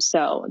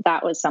 So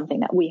that was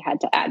something that we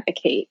had to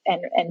advocate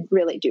and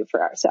really do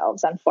for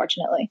ourselves,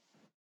 unfortunately.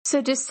 So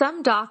do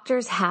some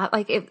doctors have,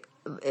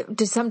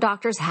 do some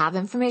doctors have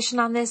information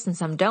on this and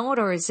some don't?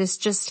 Or is this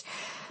just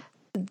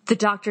the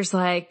doctors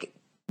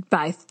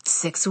by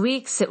 6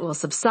 weeks, it will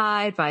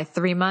subside. By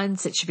 3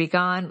 months, it should be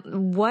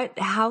gone.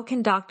 How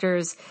can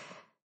doctors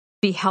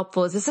be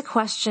helpful? Is this a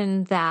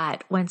question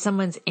that when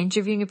someone's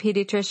interviewing a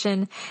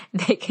pediatrician,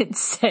 they can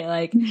say,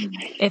 like,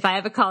 if I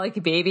have a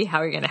colicky baby, how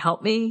are you going to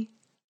help me?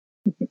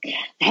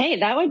 Hey,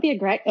 that would be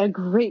a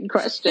great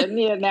question,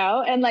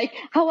 and like,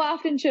 how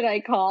often should I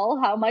call?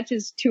 How much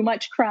is too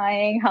much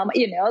crying? How much,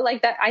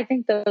 like that. I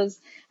think those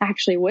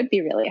actually would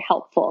be really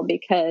helpful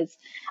because,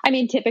 I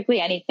mean, typically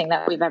anything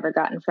that we've ever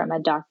gotten from a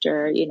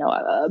doctor,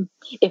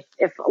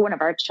 if one of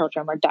our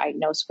children were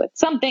diagnosed with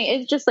something,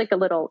 it's just like a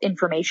little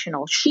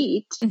informational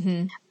sheet.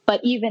 Mm-hmm.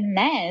 But even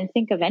then,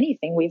 think of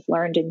anything we've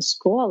learned in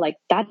school, like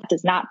that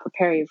does not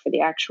prepare you for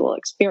the actual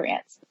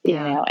experience,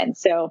 and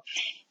so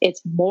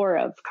it's more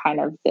of kind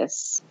of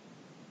this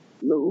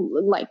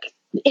like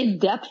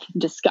in-depth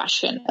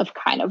discussion of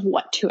kind of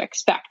what to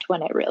expect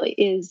when it really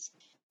is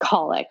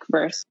colic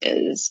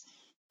versus,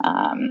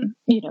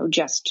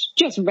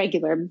 just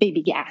regular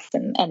baby gas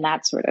and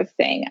that sort of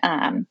thing.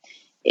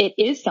 It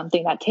is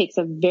something that takes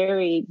a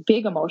very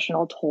big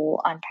emotional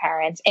toll on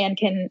parents and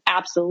can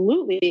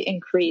absolutely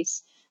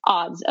increase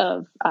odds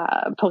of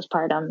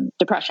postpartum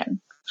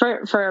depression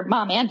for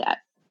mom and dad.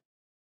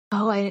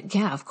 Oh,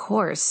 yeah, of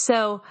course.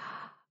 So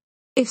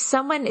if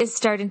someone is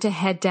starting to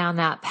head down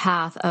that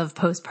path of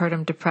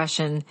postpartum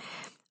depression,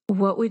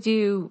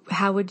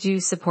 how would you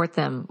support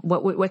them?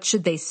 What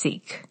should they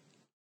seek?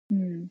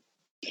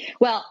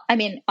 Well, I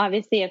mean,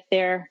 obviously if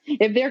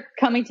they're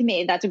coming to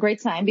me, that's a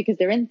great sign because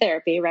they're in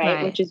therapy,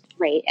 right? Which is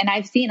great. And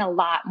I've seen a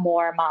lot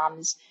more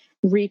moms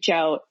reach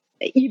out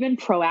even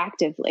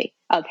proactively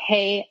of,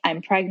 hey,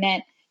 I'm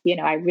pregnant.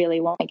 I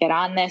really want to get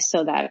on this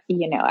so that,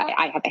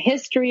 I have a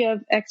history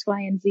of X,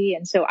 Y, and Z.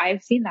 And so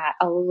I've seen that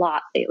a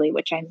lot lately,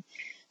 which I'm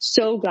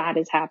so glad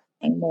is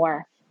happening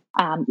more.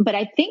 But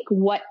I think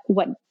what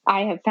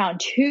I have found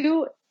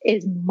too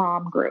is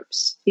mom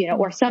groups,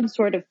 or some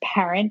sort of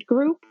parent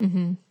group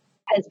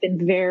has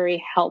been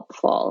very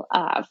helpful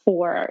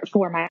for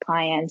my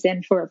clients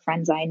and for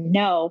friends I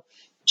know,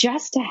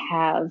 just to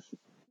have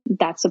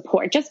that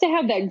support, just to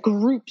have that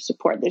group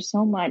support. There's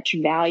so much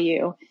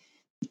value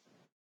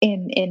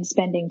in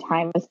spending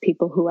time with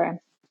people who are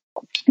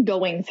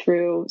going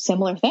through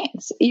similar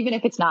things, even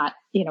if it's not,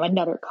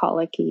 another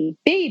colicky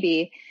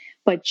baby,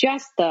 but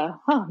just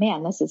oh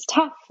man, this is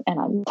tough and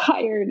I'm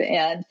tired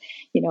and,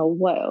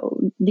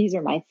 these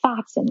are my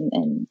thoughts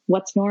and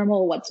what's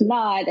normal, what's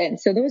not. And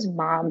so those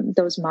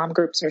mom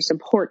groups or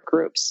support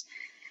groups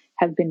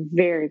have been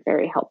very,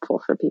 very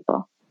helpful for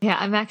people. Yeah,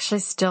 I'm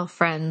actually still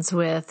friends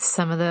with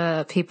some of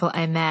the people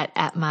I met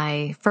at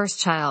my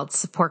first child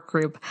support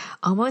group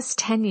almost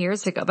 10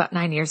 years ago, about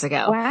 9 years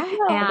ago.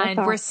 Wow. And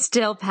we're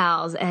still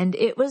pals. And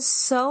it was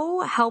so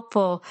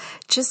helpful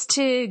just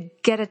to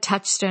get a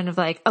touchstone of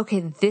like,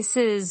 okay,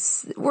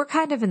 we're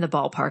kind of in the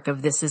ballpark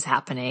of this is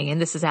happening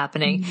and this is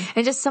happening. Mm-hmm.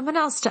 And just someone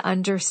else to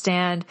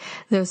understand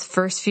those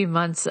first few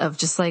months of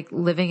just like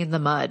living in the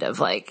mud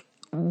of like,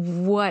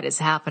 what is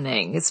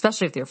happening,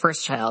 especially with your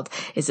first child?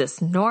 Is this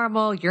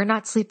normal? You're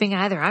not sleeping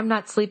either. I'm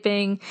not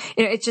sleeping.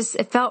 It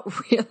felt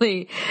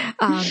really,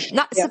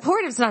 not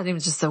supportive. It's not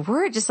even just the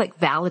word, just like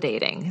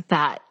validating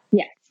that.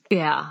 Yes.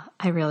 Yeah,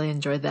 I really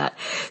enjoyed that.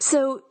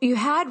 So you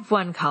had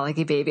one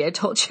colicky baby. I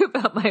told you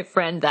about my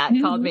friend that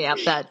called me up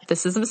that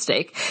this is a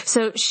mistake.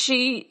 So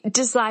she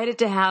decided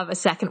to have a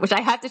second, which I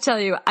have to tell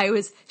you, I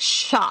was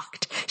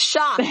shocked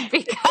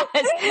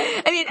because,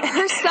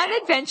 her son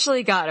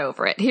eventually got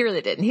over it. He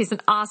really did. And he's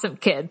an awesome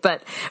kid.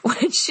 But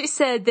when she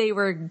said they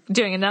were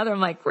doing another, I'm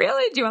like,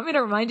 really? Do you want me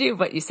to remind you of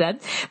what you said?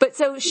 But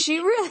so she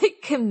really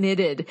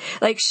committed.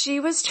 Like she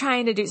was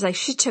trying to do, like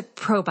she took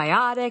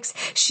probiotics.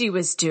 She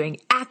was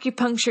doing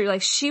acupuncture.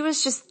 Like she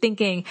was just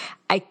thinking,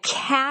 I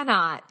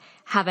cannot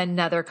have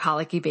another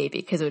colicky baby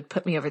because it would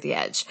put me over the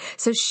edge.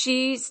 So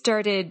she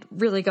started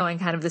really going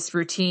kind of this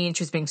routine.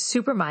 She was being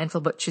super mindful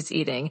of what she was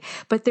eating,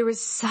 but there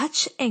was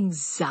such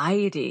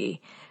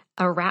anxiety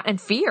around and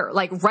fear,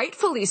 like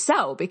rightfully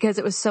so, because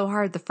it was so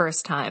hard the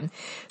first time.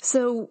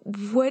 So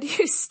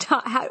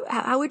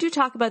how would you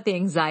talk about the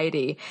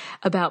anxiety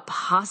about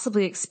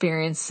possibly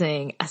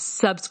experiencing a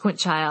subsequent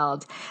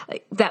child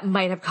like that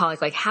might have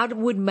colic? Like how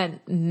would men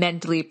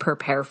mentally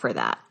prepare for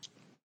that?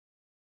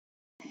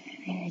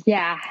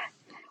 Yeah.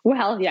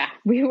 Well, yeah,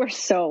 we were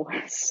so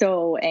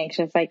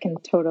anxious. I can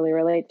totally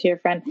relate to your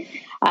friend.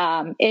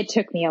 It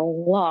took me a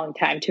long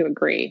time to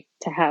agree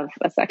to have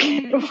a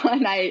second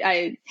one.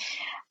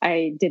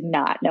 I did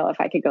not know if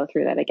I could go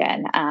through that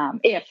again.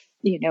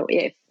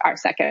 If our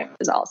second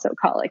was also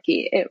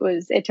colicky,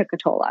 it took a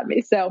toll on me.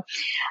 So,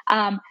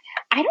 I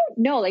don't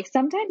know, like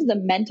sometimes the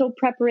mental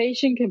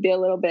preparation can be a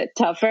little bit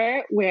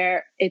tougher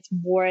where it's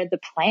more the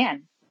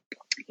plan,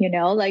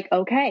 like,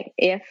 okay,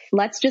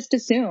 let's just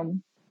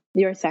assume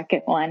your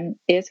second one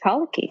is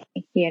colicky,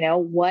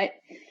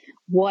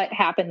 what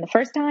happened the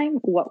first time?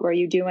 What were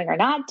you doing or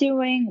not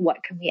doing?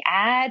 What can we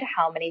add?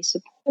 How many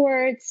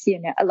supports?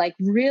 Like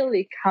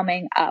really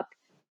coming up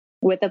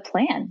with a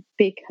plan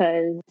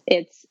because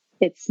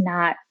it's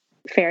not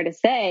fair to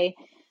say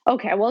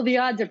okay, well, the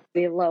odds are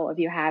pretty low of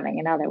you having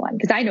another one,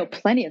 because I know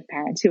plenty of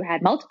parents who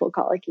had multiple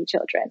colicky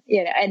children,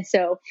 and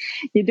so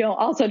you don't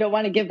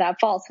want to give that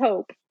false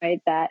hope,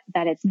 right? That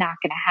it's not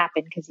going to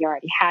happen because you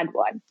already had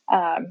one.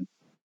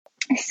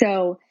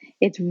 So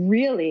it's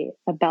really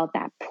about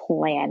that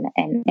plan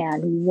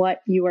and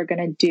what you are going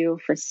to do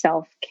for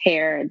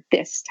self-care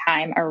this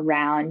time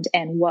around,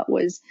 and what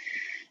was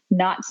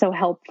not so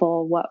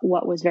helpful,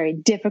 what was very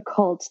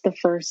difficult the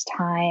first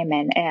time.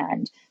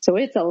 And so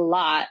it's a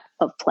lot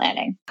of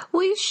planning.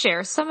 Will you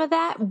share some of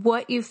that?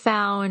 What you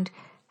found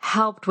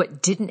helped,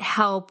 what didn't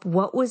help?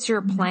 What was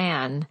your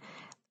plan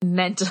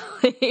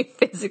mentally,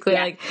 physically?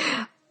 Yeah. Like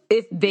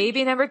if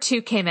baby number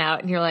 2 came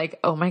out and you're like,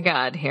 oh my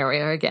God, here we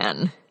are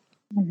again.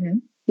 Mm-hmm.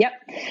 Yep.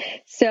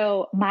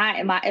 So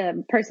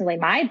personally,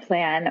 my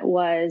plan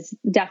was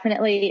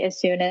definitely, as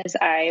soon as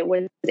I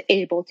was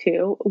able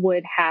to,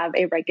 would have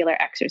a regular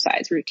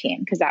exercise routine,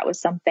 because that was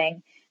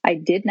something I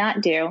did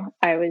not do.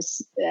 I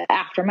was,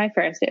 after my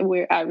first,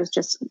 I was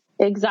just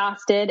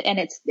exhausted,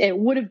 and it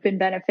would have been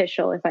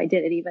beneficial if I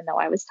did it, even though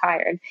I was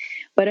tired,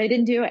 but I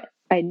didn't do it.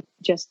 I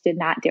just did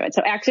not do it.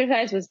 So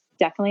exercise was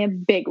definitely a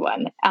big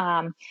one.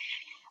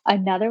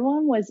 Another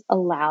one was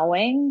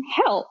allowing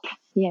help,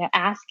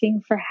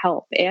 asking for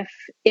help. If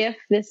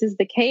this is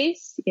the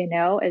case,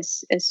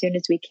 as soon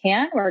as we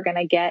can, we're going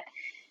to get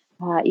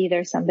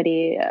either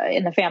somebody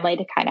in the family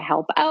to kind of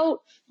help out,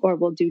 or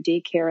we'll do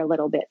daycare a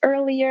little bit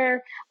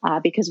earlier,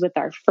 because with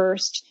our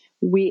first,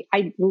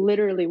 I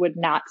literally would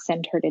not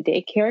send her to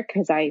daycare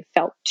because I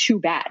felt too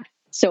bad.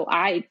 So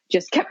I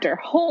just kept her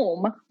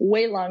home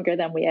way longer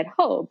than we had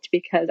hoped,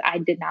 because I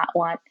did not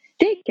want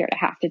daycare to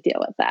have to deal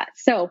with that.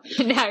 So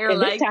now you're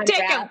like,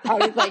 take him. I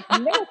was like,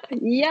 nope,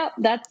 yep,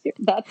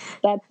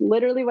 that's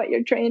literally what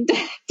you're trained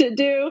to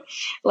do.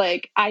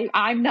 Like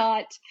I'm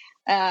not,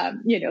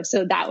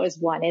 so that was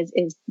one,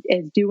 is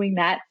doing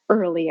that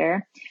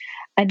earlier.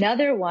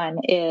 Another one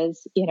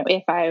is,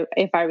 if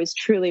I was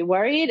truly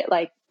worried,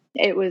 I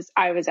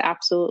was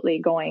absolutely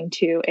going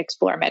to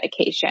explore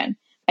medication.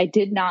 I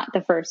did not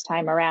the first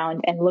time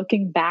around, and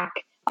looking back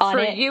on for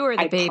it, you or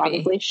the baby? I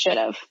probably should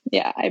have.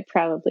 Yeah, I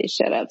probably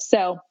should have.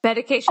 So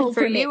medication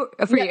for you?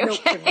 For you? No,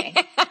 okay. for me.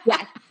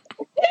 Yeah.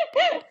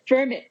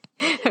 For me.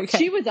 Okay.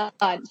 She was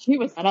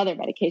on other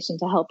medication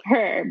to help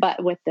her,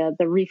 but with the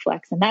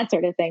reflex and that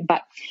sort of thing.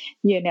 But,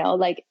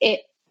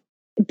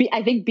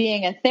 I think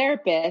being a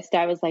therapist,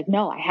 I was like,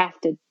 no, I have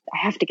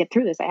to get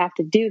through this. I have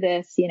to do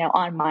this,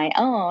 on my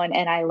own.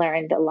 And I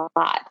learned a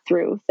lot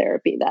through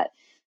therapy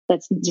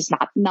that's just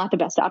not the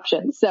best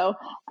option. So,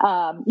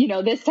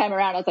 this time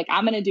around, I was like,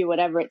 I'm going to do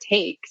whatever it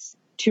takes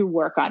to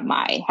work on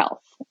my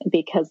health,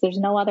 because there's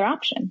no other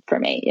option for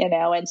me,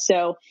 and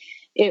so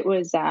it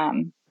was,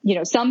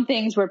 some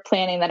things we're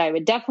planning that I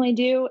would definitely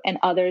do, and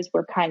others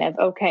were kind of,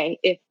 okay,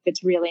 if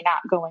it's really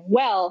not going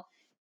well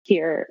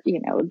here,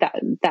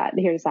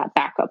 here's that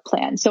backup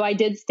plan. So I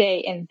did stay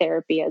in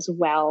therapy as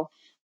well,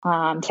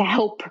 to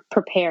help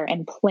prepare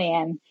and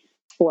plan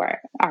for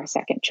our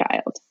second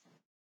child.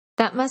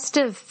 That must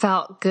have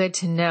felt good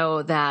to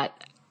know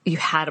that you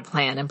had a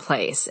plan in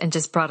place, and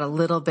just brought a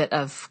little bit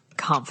of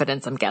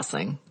confidence, I'm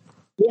guessing.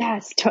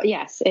 Yes,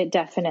 it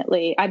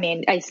definitely. I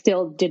mean, I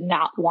still did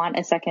not want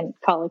a second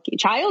colicky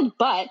child,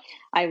 but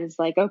I was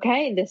like,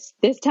 okay,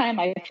 this time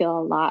I feel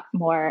a lot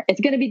more.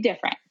 It's going to be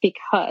different,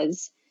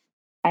 because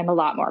I'm a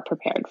lot more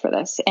prepared for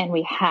this, and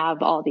we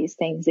have all these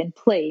things in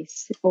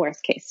place.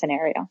 Worst case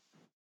scenario.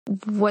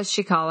 Was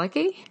she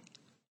colicky?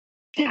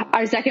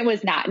 Our second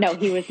was not. No,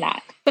 he was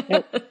not.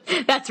 Nope.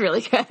 That's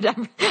really good.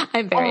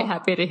 I'm very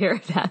happy to hear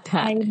about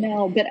that. I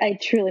know, but I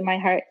truly, my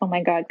heart, oh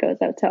my God,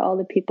 goes out to all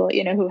the people,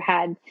 who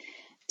had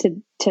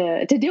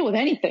to deal with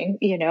anything,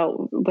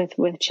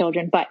 with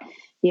children, but,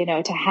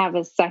 to have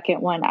a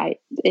second one,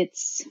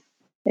 it's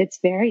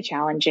very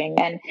challenging.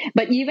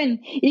 But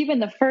even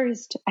the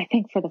first, I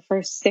think for the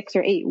first 6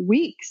 or 8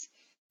 weeks,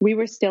 we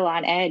were still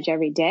on edge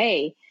every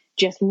day,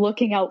 just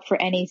looking out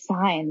for any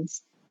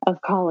signs of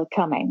colic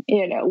coming.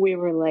 We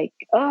were like,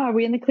 oh, are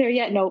we in the clear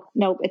yet?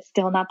 Nope. It's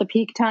still not the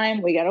peak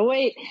time. We got to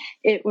wait.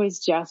 It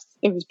was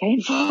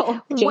painful.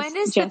 When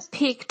is the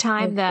peak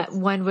time that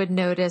one would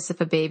notice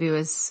if a baby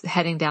was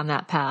heading down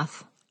that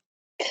path?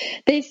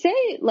 They say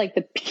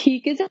the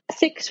peak is at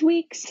 6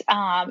 weeks,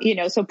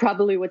 so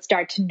probably would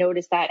start to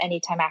notice that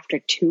anytime after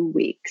 2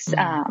 weeks,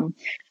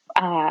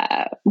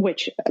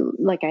 which,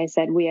 like I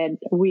said, we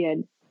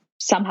had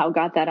somehow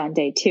got that on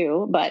day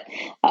 2, but,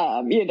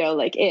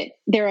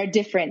 there are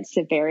different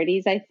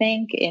severities, I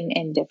think,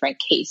 in different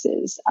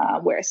cases,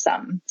 where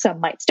some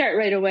might start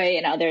right away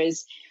and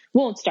others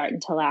won't start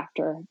until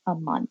after a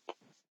month.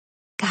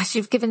 Gosh,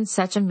 you've given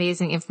such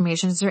amazing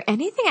information. Is there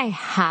anything I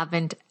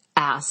haven't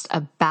asked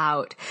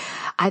about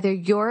either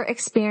your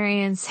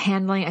experience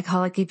handling a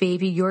colicky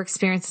baby, your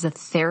experience as a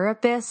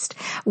therapist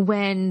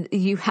when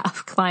you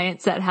have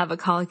clients that have a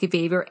colicky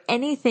baby, or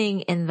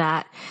anything in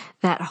that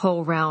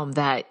whole realm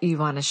that you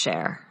want to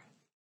share?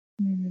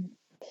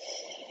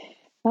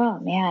 Oh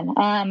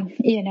man.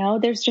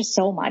 There's just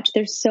so much.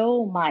 There's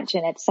so much,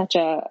 and it's such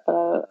a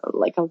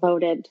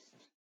loaded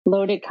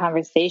loaded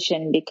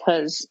conversation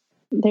because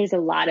there's a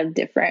lot of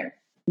different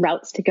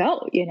routes to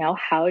go.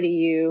 How do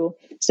you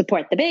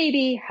support the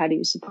baby? How do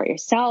you support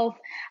yourself?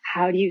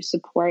 How do you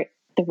support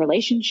the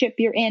relationship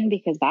you're in?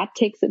 Because that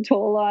takes a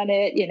toll on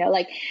it,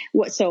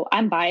 so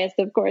I'm biased,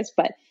 of course,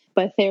 but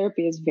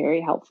therapy is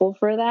very helpful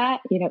for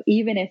that,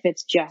 even if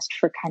it's just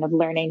for kind of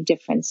learning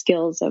different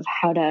skills of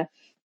how to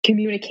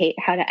communicate,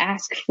 how to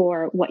ask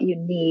for what you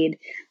need.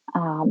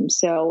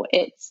 So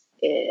it's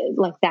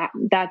like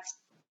that's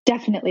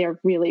definitely a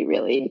really,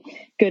 really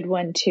good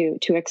one to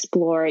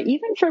explore,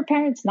 even for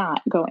parents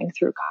not going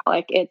through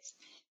colic.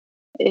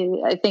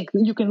 I think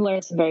you can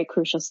learn some very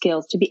crucial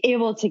skills to be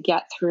able to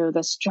get through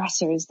the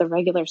stressors, the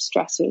regular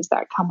stressors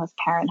that come with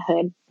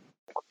parenthood,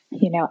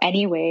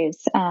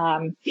 anyways.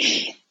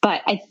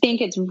 But I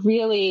think it's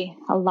really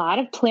a lot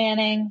of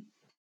planning,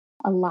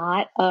 a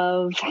lot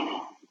of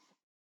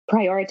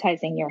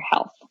prioritizing your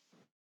health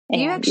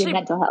and your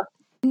mental health.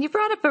 You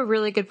brought up a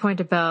really good point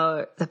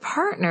about the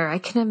partner. I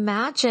can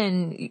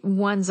imagine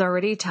one's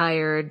already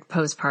tired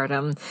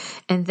postpartum,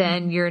 and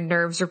then your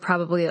nerves are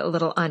probably a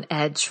little on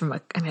edge from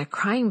a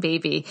crying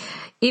baby.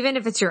 Even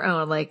if it's your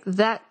own, like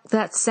that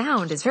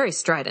sound is very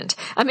strident.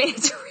 I mean,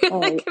 it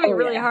can be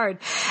really hard.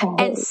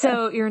 And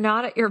so you're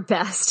not at your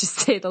best, to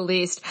say the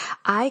least.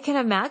 I can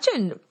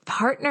imagine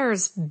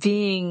partners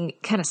being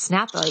kind of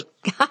snappy. Like,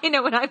 I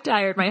know when I'm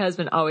tired, my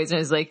husband always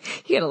is like,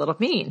 you get a little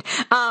mean.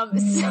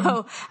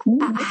 So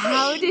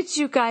how did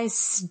you guys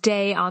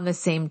stay on the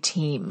same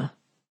team?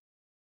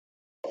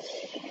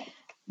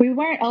 We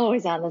weren't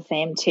always on the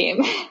same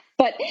team,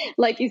 but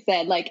like you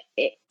said, like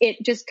it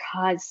just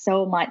caused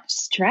so much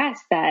stress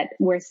that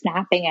we're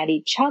snapping at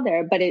each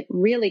other. But it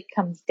really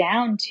comes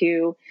down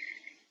to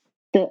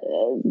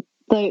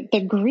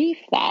the grief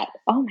that,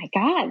 oh my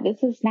God,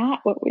 this is not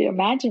what we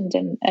imagined.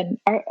 And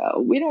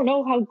we don't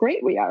know how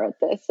great we are at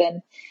this.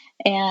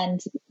 And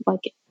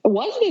like,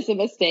 was this a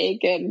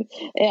mistake?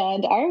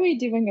 And are we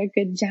doing a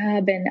good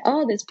job? And,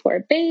 oh, this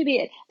poor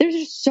baby. There's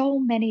just so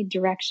many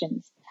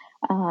directions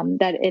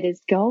that it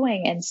is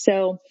going. And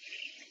so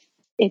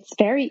it's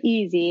very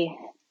easy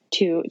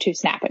to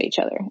snap at each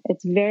other.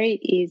 It's very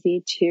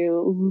easy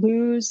to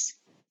lose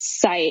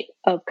sight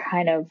of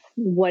kind of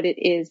what it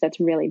is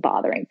that's really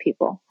bothering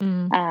people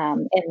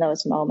in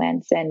those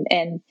moments.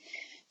 And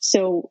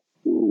so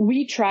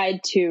we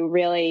tried to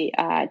really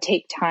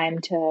take time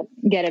to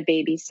get a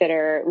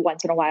babysitter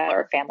once in a while,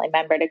 or a family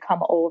member to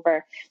come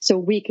over so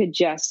we could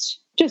just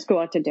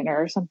go out to dinner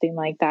or something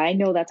like that. I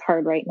know that's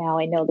hard right now.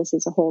 I know this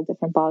is a whole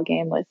different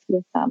ballgame with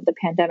the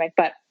pandemic,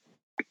 but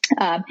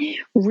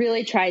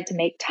really tried to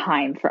make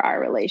time for our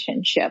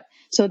relationship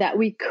so that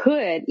we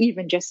could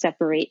even just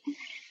separate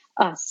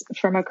us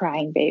from a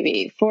crying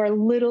baby for a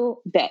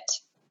little bit.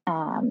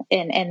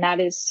 And that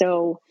is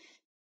so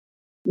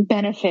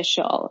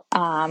beneficial.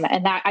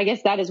 And that, I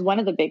guess that is one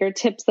of the bigger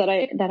tips that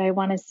I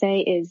want to say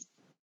is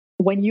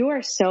when you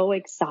are so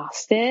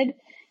exhausted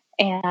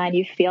and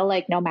you feel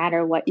like no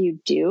matter what you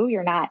do,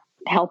 you're not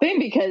helping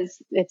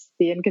because it's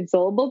the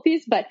inconsolable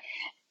piece. But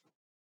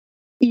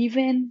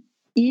even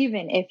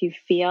if you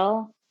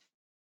feel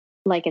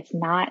like it's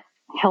not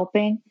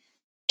helping,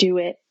 do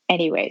it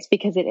anyways,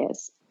 because it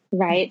is,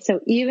 right? So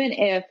even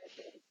if,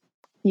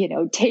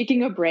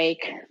 taking a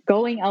break,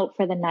 going out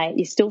for the night,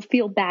 you still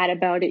feel bad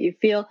about it, you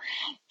feel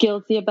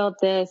guilty about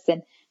this,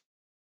 and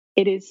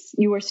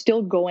you are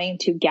still going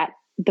to get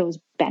those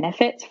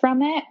benefits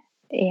from it.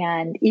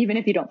 And even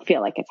if you don't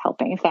feel like it's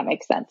helping, if that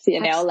makes sense,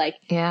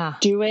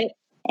 do it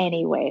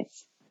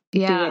anyways.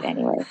 Yeah. Do it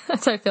anyway.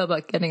 That's how I feel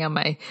about getting on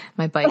my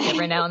bike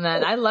every now and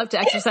then. I love to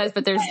exercise,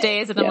 but there's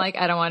days that I'm like,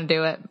 I don't want to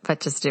do it, but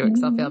just do it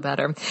because I'll feel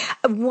better.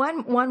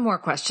 One more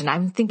question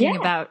I'm thinking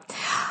about.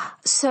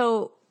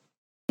 So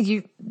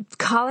you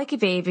colicky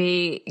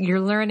baby, you're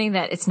learning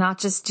that it's not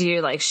just you,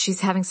 like she's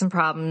having some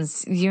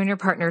problems, you and your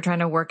partner are trying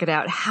to work it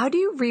out. How do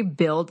you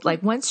rebuild?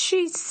 Like once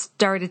she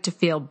started to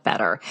feel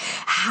better,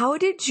 how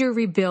did you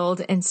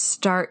rebuild and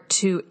start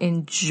to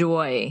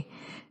enjoy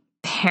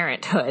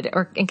parenthood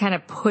and kind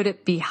of put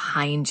it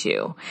behind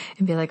you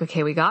and be like,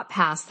 okay, we got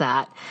past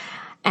that.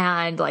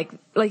 And like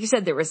you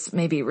said, there was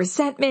maybe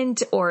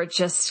resentment or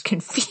just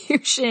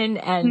confusion.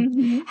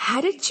 And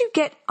how did you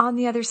get on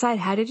the other side?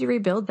 How did you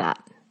rebuild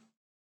that?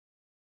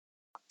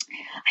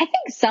 I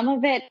think some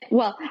of it,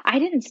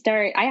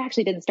 I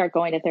actually didn't start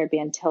going to therapy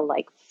until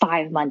like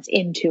 5 months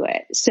into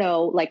it.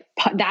 So like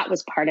that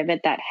was part of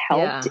it that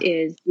helped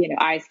is,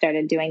 I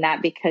started doing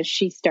that because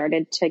she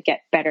started to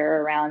get better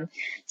around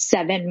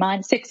 7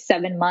 months, 6,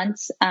 7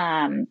 months.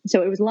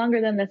 So it was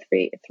longer than the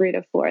three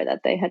to 4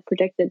 that they had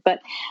predicted. But,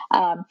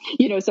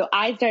 so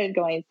I started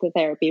going to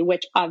therapy,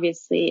 which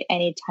obviously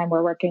anytime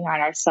we're working on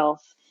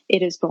ourselves,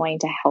 it is going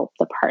to help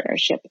the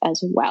partnership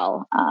as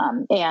well.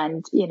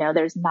 And,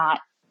 there's not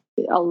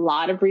a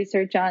lot of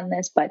research on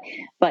this, but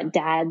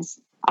dads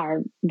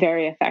are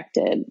very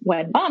affected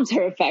when moms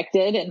are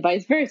affected and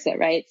vice versa.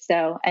 Right.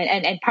 So,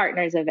 and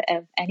partners of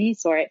any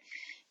sort,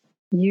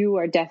 you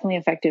are definitely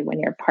affected when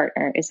your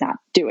partner is not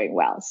doing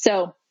well.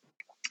 So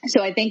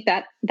So I think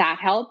that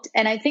helped.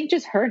 And I think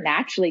just her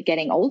naturally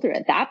getting older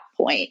at that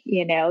point,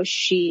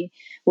 she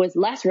was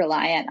less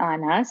reliant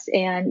on us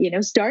and,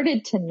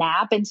 started to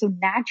nap. And so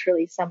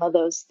naturally some of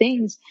those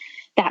things,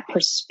 that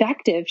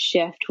perspective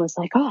shift was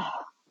like, oh,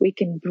 we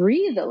can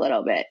breathe a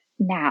little bit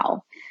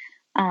now.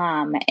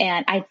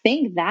 And I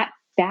think that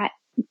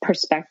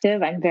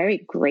perspective, I'm very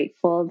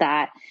grateful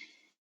that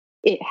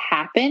it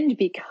happened,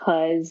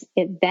 because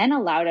it then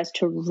allowed us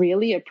to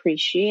really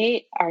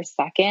appreciate our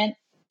second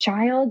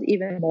child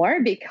even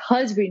more,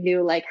 because we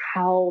knew like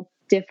how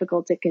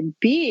difficult it could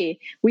be.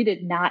 We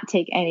did not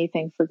take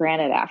anything for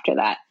granted after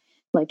that.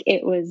 Like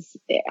it was,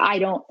 I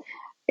don't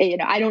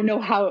know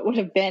how it would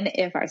have been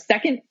if our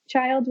second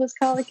child was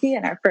colicky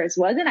and our first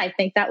wasn't. I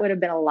think that would have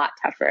been a lot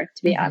tougher,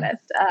 to be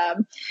honest.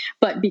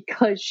 But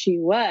because she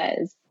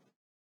was,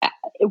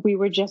 we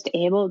were just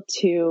able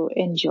to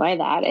enjoy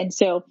that. And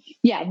so,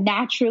 yeah,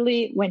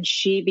 naturally when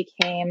she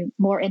became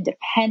more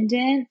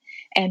independent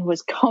and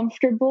was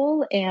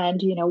comfortable and,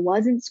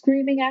 wasn't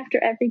screaming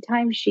after every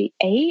time she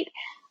ate,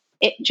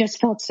 it just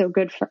felt so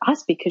good for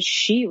us, because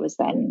she was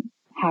then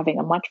having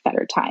a much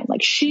better time.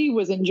 Like she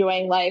was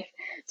enjoying life.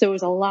 So it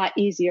was a lot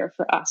easier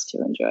for us to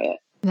enjoy it.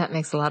 That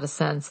makes a lot of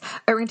sense. All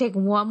right, we're going to take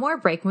one more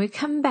break. When we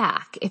come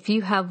back, if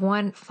you have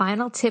one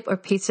final tip or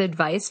piece of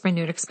advice for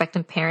new and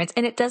expectant parents,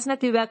 and it doesn't have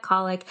to be about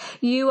colic,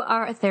 you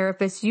are a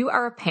therapist, you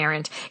are a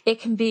parent. It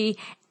can be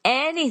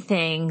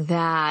anything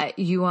that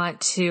you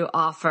want to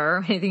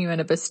offer, anything you want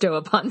to bestow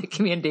upon the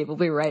community. We'll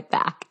be right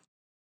back.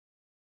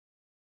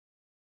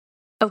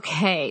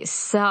 Okay,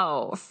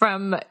 so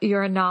from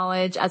your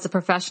knowledge as a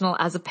professional,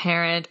 as a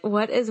parent,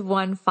 what is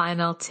one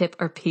final tip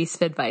or piece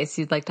of advice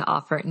you'd like to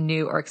offer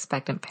new or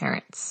expectant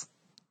parents?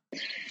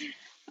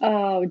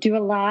 Oh, do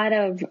a lot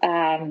of,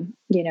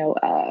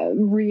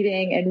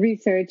 reading and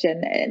research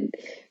and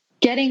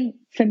getting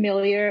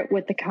familiar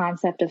with the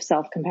concept of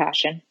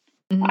self-compassion.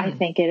 I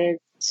think it is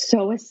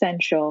so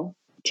essential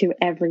to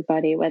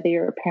everybody, whether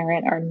you're a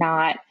parent or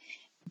not.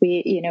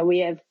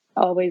 We have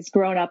always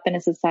grown up in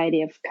a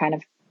society of kind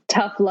of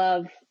tough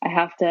love. I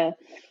have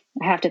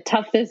to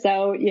tough this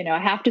out. I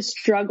have to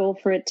struggle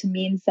for it to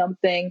mean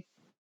something.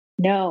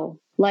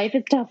 No, life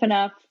is tough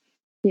enough.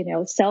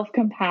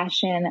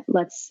 Self-compassion.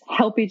 Let's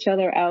help each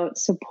other out,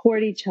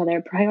 support each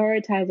other,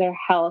 prioritize our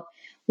health.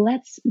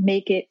 Let's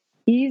make it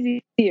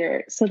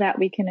easier so that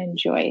we can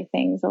enjoy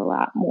things a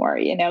lot more,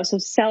 So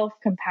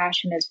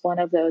self-compassion is one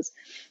of those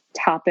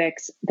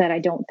topics that I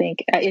don't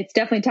think it's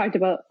definitely talked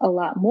about a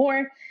lot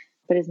more,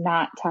 but is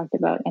not talked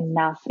about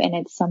enough. And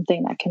it's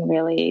something that can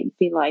really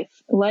be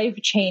life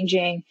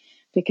changing,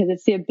 because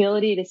it's the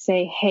ability to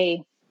say,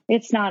 hey,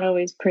 it's not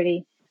always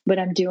pretty, but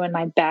I'm doing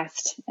my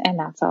best. And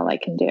that's all I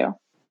can do.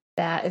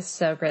 That is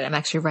so great. I'm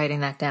actually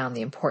writing that down,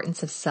 the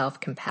importance of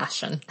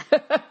self-compassion,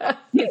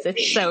 because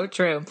it's so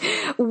true.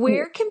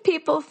 Where can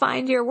people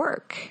find your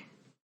work?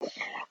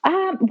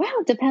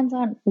 Well, it depends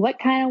on what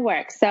kind of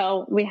work.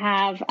 So we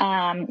have,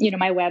 my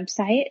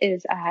website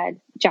is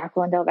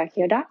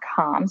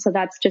JacquelineDelVecchio.com. So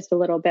that's just a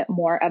little bit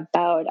more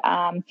about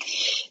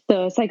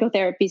the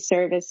psychotherapy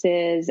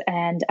services.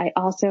 And I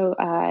also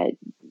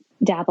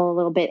dabble a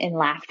little bit in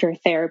laughter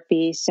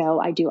therapy. So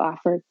I do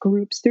offer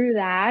groups through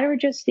that, or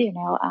just,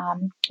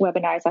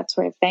 webinars, that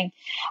sort of thing.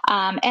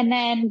 And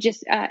then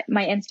just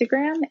my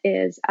Instagram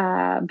is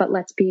But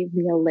Let's Be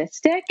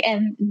Realistic.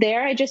 And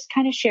there I just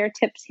kind of share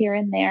tips here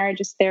and there.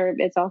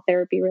 It's all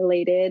therapy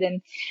related.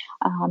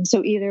 And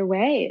so either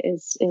way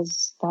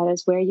is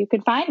where you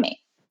could find me.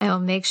 I'll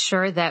make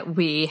sure that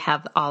we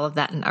have all of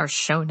that in our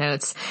show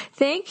notes.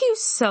 Thank you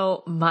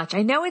so much.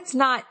 I know it's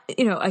not,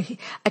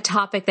 a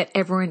topic that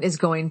everyone is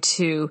going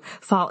to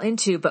fall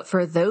into, but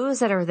for those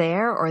that are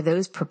there or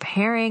those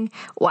preparing,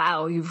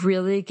 wow, you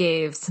really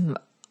gave some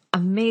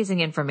amazing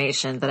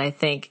information that I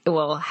think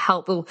will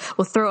help, will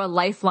throw a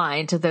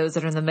lifeline to those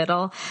that are in the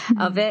middle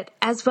of it,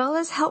 as well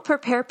as help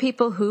prepare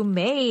people who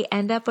may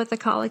end up with a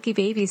colicky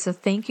baby. So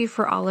thank you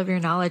for all of your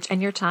knowledge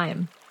and your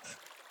time.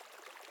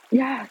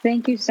 Yeah,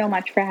 thank you so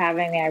much for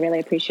having me. I really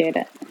appreciate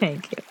it.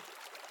 Thank you.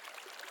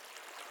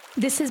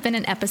 This has been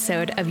an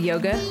episode of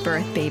Yoga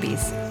Birth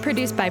Babies,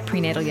 produced by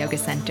Prenatal Yoga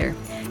Center.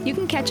 You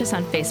can catch us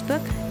on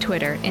Facebook,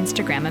 Twitter,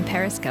 Instagram, and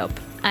Periscope.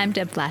 I'm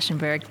Deb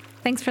Flashenberg.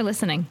 Thanks for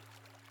listening.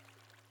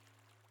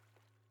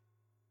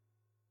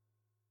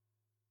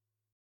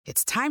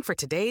 It's time for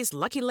today's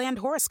Lucky Land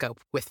horoscope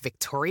with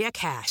Victoria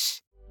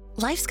Cash.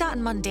 Life's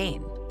gotten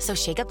mundane, so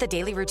shake up the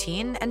daily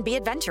routine and be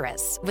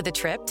adventurous with a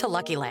trip to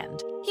Lucky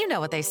Land. You know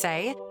what they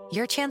say,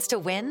 your chance to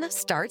win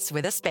starts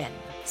with a spin.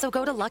 So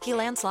go to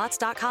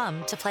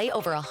LuckyLandSlots.com to play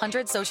over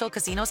 100 social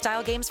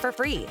casino-style games for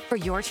free for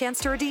your chance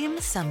to redeem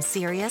some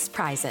serious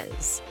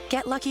prizes.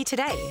 Get lucky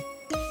today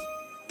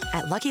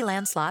at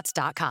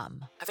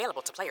LuckyLandSlots.com.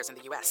 Available to players in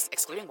the U.S.,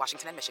 excluding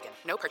Washington and Michigan.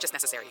 No purchase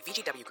necessary.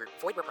 VGW Group.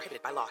 Void where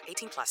prohibited by law.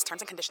 18+.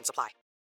 Terms and conditions apply.